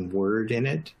same word in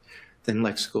it, then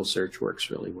lexical search works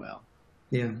really well.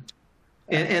 Yeah.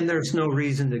 And there's no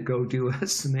reason to go do a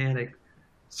semantic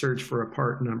search for a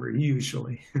part number,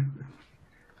 usually.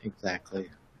 Exactly.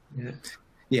 Yeah.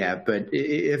 Yeah, but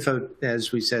if,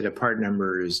 as we said, a part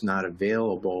number is not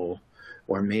available,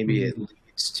 or maybe it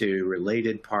leads to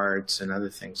related parts and other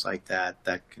things like that,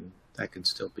 that can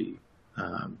still be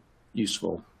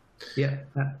useful. Yeah,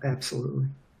 absolutely.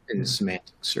 In the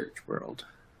semantic search world.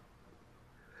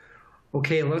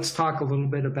 Okay, let's talk a little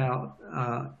bit about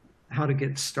how to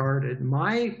get started.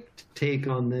 My take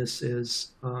on this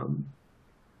is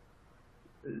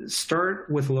start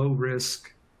with low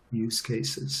risk use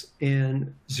cases,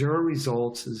 and zero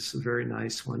results is a very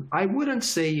nice one. I wouldn't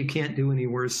say you can't do any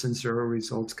worse than zero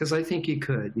results, because I think you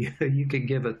could. You could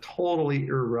give a totally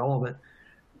irrelevant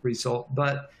result,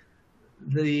 but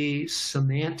the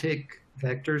semantic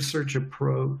vector search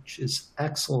approach is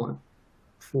excellent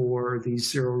for these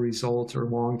zero results or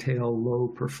long tail, low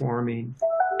performing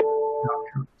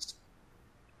outcomes.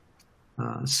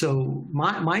 So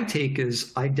my take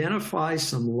is identify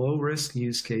some low-risk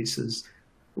use cases,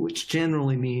 which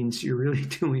generally means you're really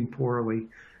doing poorly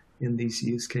in these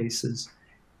use cases,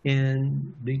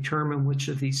 and determine which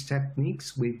of these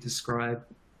techniques we've described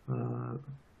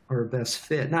are best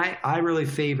fit. And I really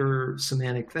favor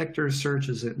semantic vector search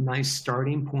as a nice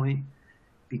starting point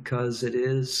because it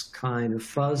is kind of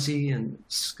fuzzy and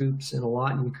scoops in a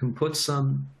lot, and you can put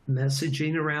some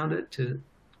messaging around it to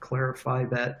clarify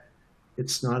that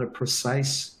it's not a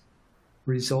precise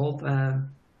result.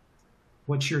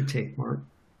 What's your take, Mark?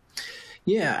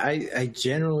 Yeah, I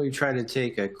generally try to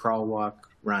take a crawl, walk,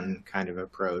 run kind of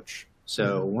approach.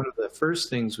 So one of the first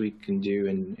things we can do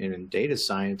in data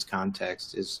science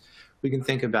context is we can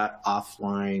think about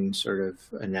offline sort of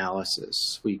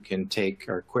analysis. We can take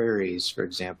our queries, for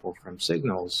example, from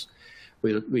signals.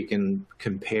 We can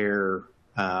compare,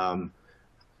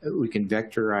 we can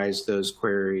vectorize those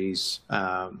queries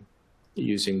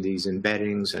using these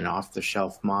embeddings and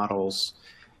off-the-shelf models,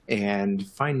 and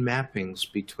find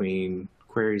mappings between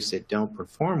queries that don't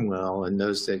perform well and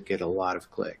those that get a lot of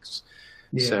clicks.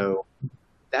 Yeah. So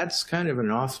that's kind of an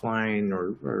offline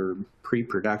or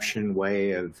pre-production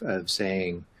way of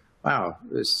saying, wow,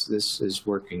 this is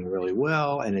working really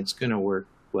well, and it's going to work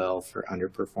well for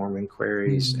underperforming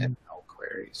queries and null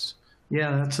queries.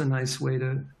 Yeah, that's a nice way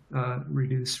to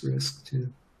reduce risk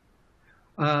too.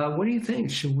 What do you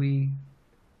think? Should we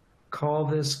call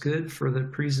this good for the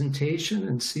presentation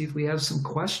and see if we have some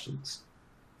questions?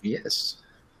 Yes.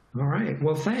 All right.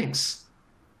 Well, thanks.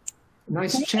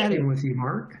 Nice chatting with you,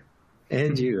 Mark.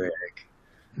 And you, Eric.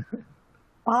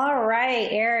 All right,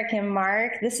 Eric and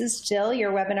Mark, this is Jill,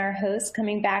 your webinar host,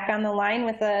 coming back on the line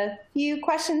with a few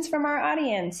questions from our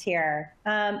audience here.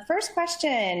 First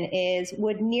question is,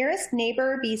 would nearest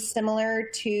neighbor be similar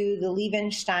to the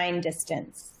Liebenstein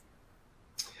distance?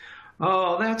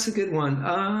 Oh, that's a good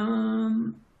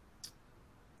one.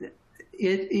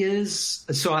 It is,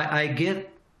 so I get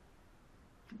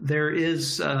there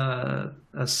is a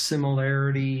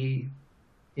similarity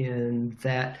in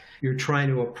that you're trying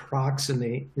to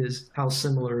approximate is how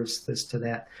similar is this to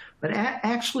that. But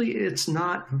actually, it's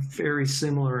not very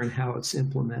similar in how it's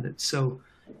implemented. So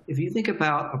if you think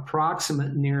about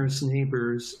approximate nearest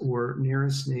neighbors or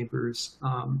nearest neighbors,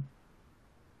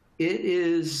 it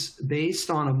is based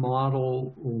on a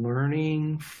model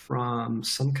learning from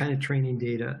some kind of training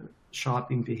data,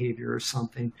 shopping behavior or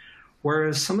something.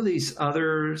 Whereas some of these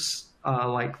others,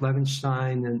 like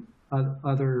Liebenstein and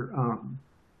other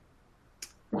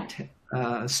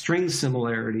string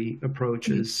similarity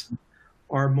approaches,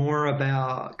 are more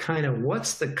about kind of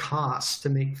what's the cost to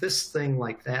make this thing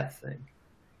like that thing.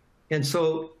 And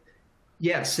so,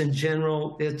 yes, in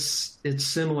general, it's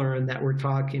similar in that we're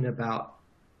talking about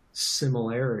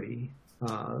similarity,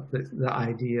 the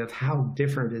idea of how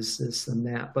different is this and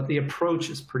that, but the approach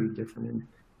is pretty different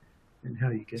in how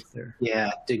you get there. Yeah,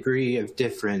 degree of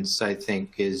difference, I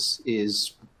think, is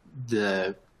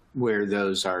the where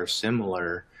those are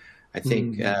similar. I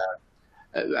think,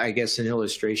 I guess an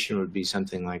illustration would be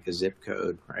something like a zip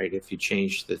code, right? If you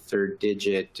change the third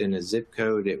digit in a zip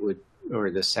code, it would,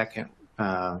 or the second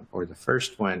or the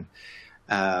first one,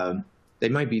 they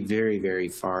might be very, very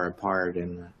far apart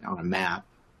on a map,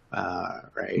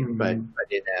 right? But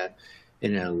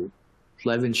in a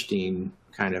Liebenstein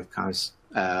kind of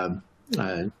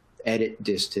edit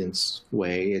distance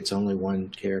way, it's only one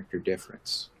character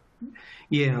difference.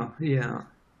 Yeah,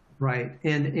 right.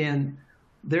 And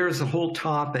there's a whole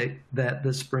topic that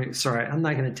this brings. Sorry, I'm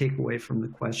not going to take away from the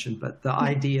question, but the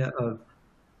idea of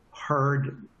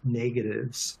hard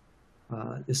negatives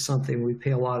is something we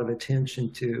pay a lot of attention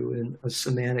to in a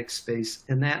semantic space.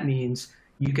 And that means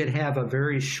you could have a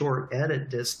very short edit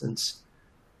distance,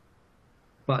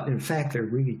 but in fact, they're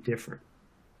really different.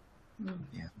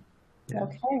 Yeah.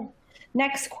 Okay.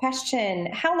 Next question.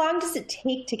 How long does it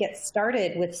take to get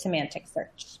started with semantic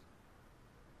search?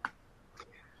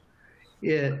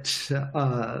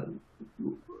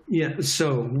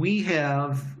 So we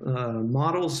have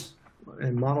models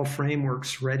and model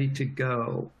frameworks ready to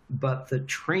go, but the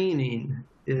training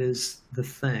is the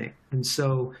thing. And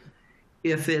so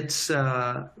if it's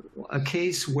a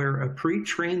case where a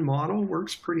pre-trained model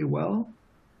works pretty well,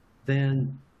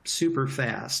 then super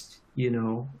fast,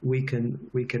 we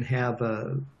can have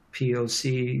a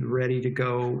POC ready to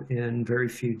go in very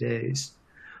few days.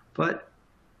 But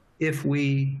if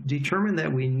we determine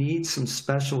that we need some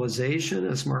specialization,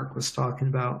 as Mark was talking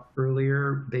about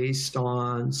earlier, based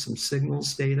on some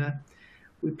signals data,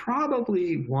 we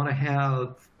probably want to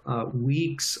have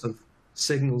weeks of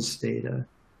signals data,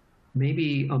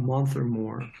 maybe a month or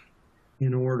more.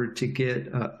 in order to get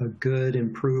a good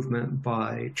improvement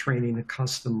by training a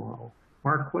custom model.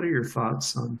 Mark, what are your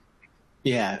thoughts on?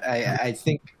 Yeah, I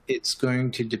think it's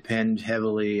going to depend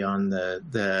heavily on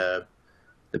the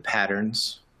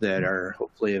patterns that are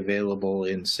hopefully available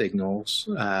in signals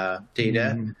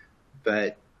data,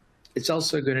 but it's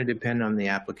also going to depend on the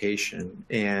application.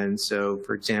 And so,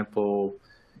 for example,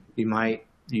 you might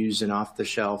use an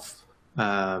off-the-shelf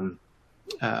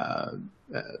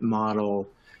model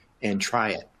and try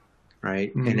it,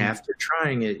 right? And after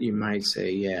trying it, you might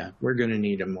say, yeah, we're going to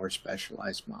need a more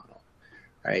specialized model,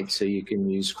 right? So you can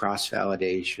use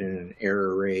cross-validation,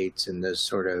 error rates, and those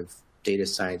sort of data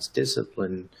science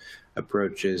discipline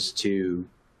approaches to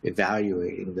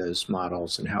evaluating those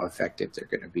models and how effective they're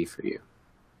going to be for you.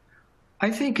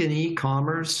 I think in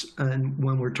e-commerce, and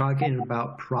when we're talking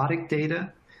about product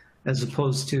data, as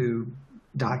opposed to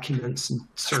documents and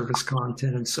service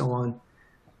content and so on,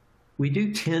 we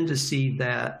do tend to see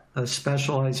that a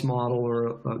specialized model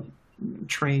or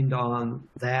trained on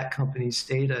that company's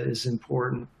data is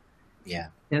important. Yeah.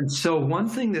 And so one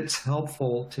thing that's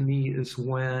helpful to me is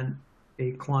when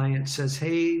a client says,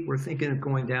 hey, we're thinking of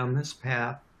going down this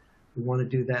path, we want to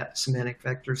do that semantic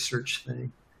vector search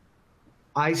thing.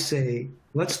 I say,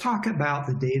 let's talk about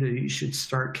the data you should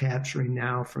start capturing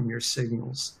now from your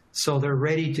signals, so they're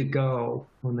ready to go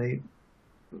when they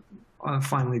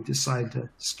finally decide to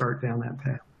start down that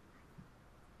path.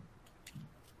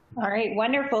 All right,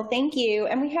 wonderful, thank you.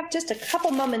 And we have just a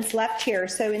couple moments left here,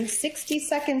 so in 60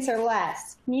 seconds or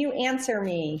less, can you answer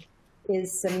me,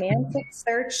 is semantic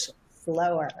search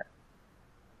slower?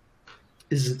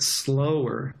 Is it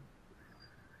slower?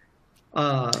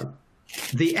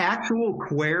 The actual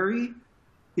query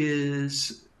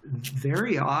is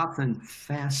very often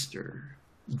faster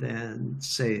than,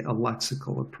 say, a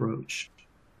lexical approach.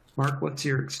 Mark, what's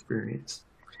your experience?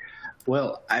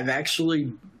 Well, I've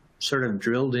actually sort of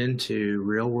drilled into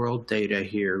real-world data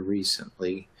here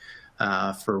recently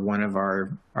for one of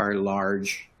our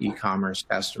large e-commerce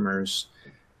customers,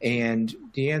 and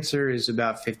the answer is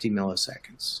about 50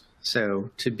 milliseconds. So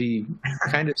to be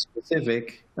kind of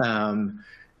specific,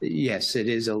 yes, it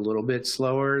is a little bit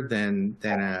slower than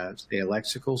a, say, a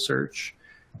lexical search.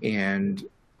 And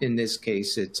in this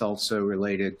case, it's also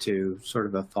related to sort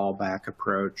of a fallback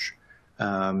approach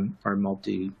or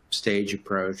multi-stage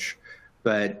approach.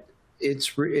 But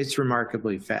it's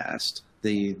remarkably fast.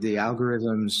 The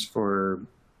algorithms for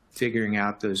figuring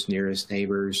out those nearest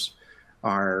neighbors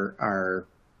are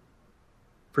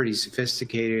pretty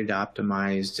sophisticated,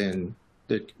 optimized, and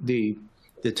the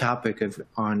topic of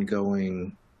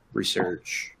ongoing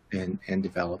research and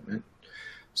development.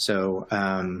 So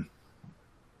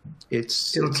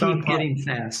it'll keep getting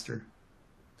faster.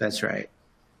 That's right.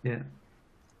 Yeah.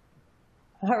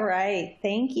 All right,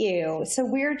 thank you. So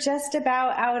we're just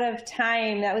about out of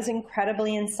time. That was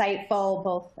incredibly insightful,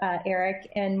 both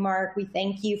Eric and Mark. We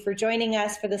thank you for joining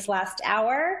us for this last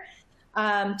hour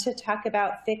to talk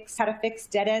about how to fix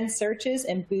dead-end searches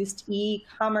and boost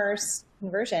e-commerce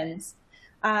conversions.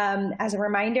 As a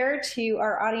reminder to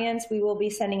our audience, we will be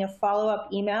sending a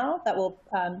follow-up email that will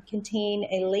contain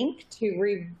a link to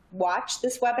re-watch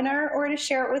this webinar or to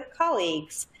share it with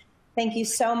colleagues. Thank you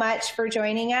so much for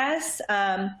joining us.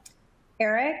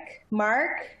 Eric,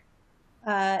 Mark,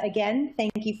 again,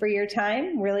 thank you for your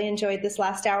time. Really enjoyed this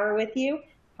last hour with you.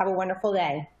 Have a wonderful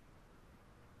day.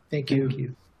 Thank you. Thank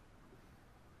you.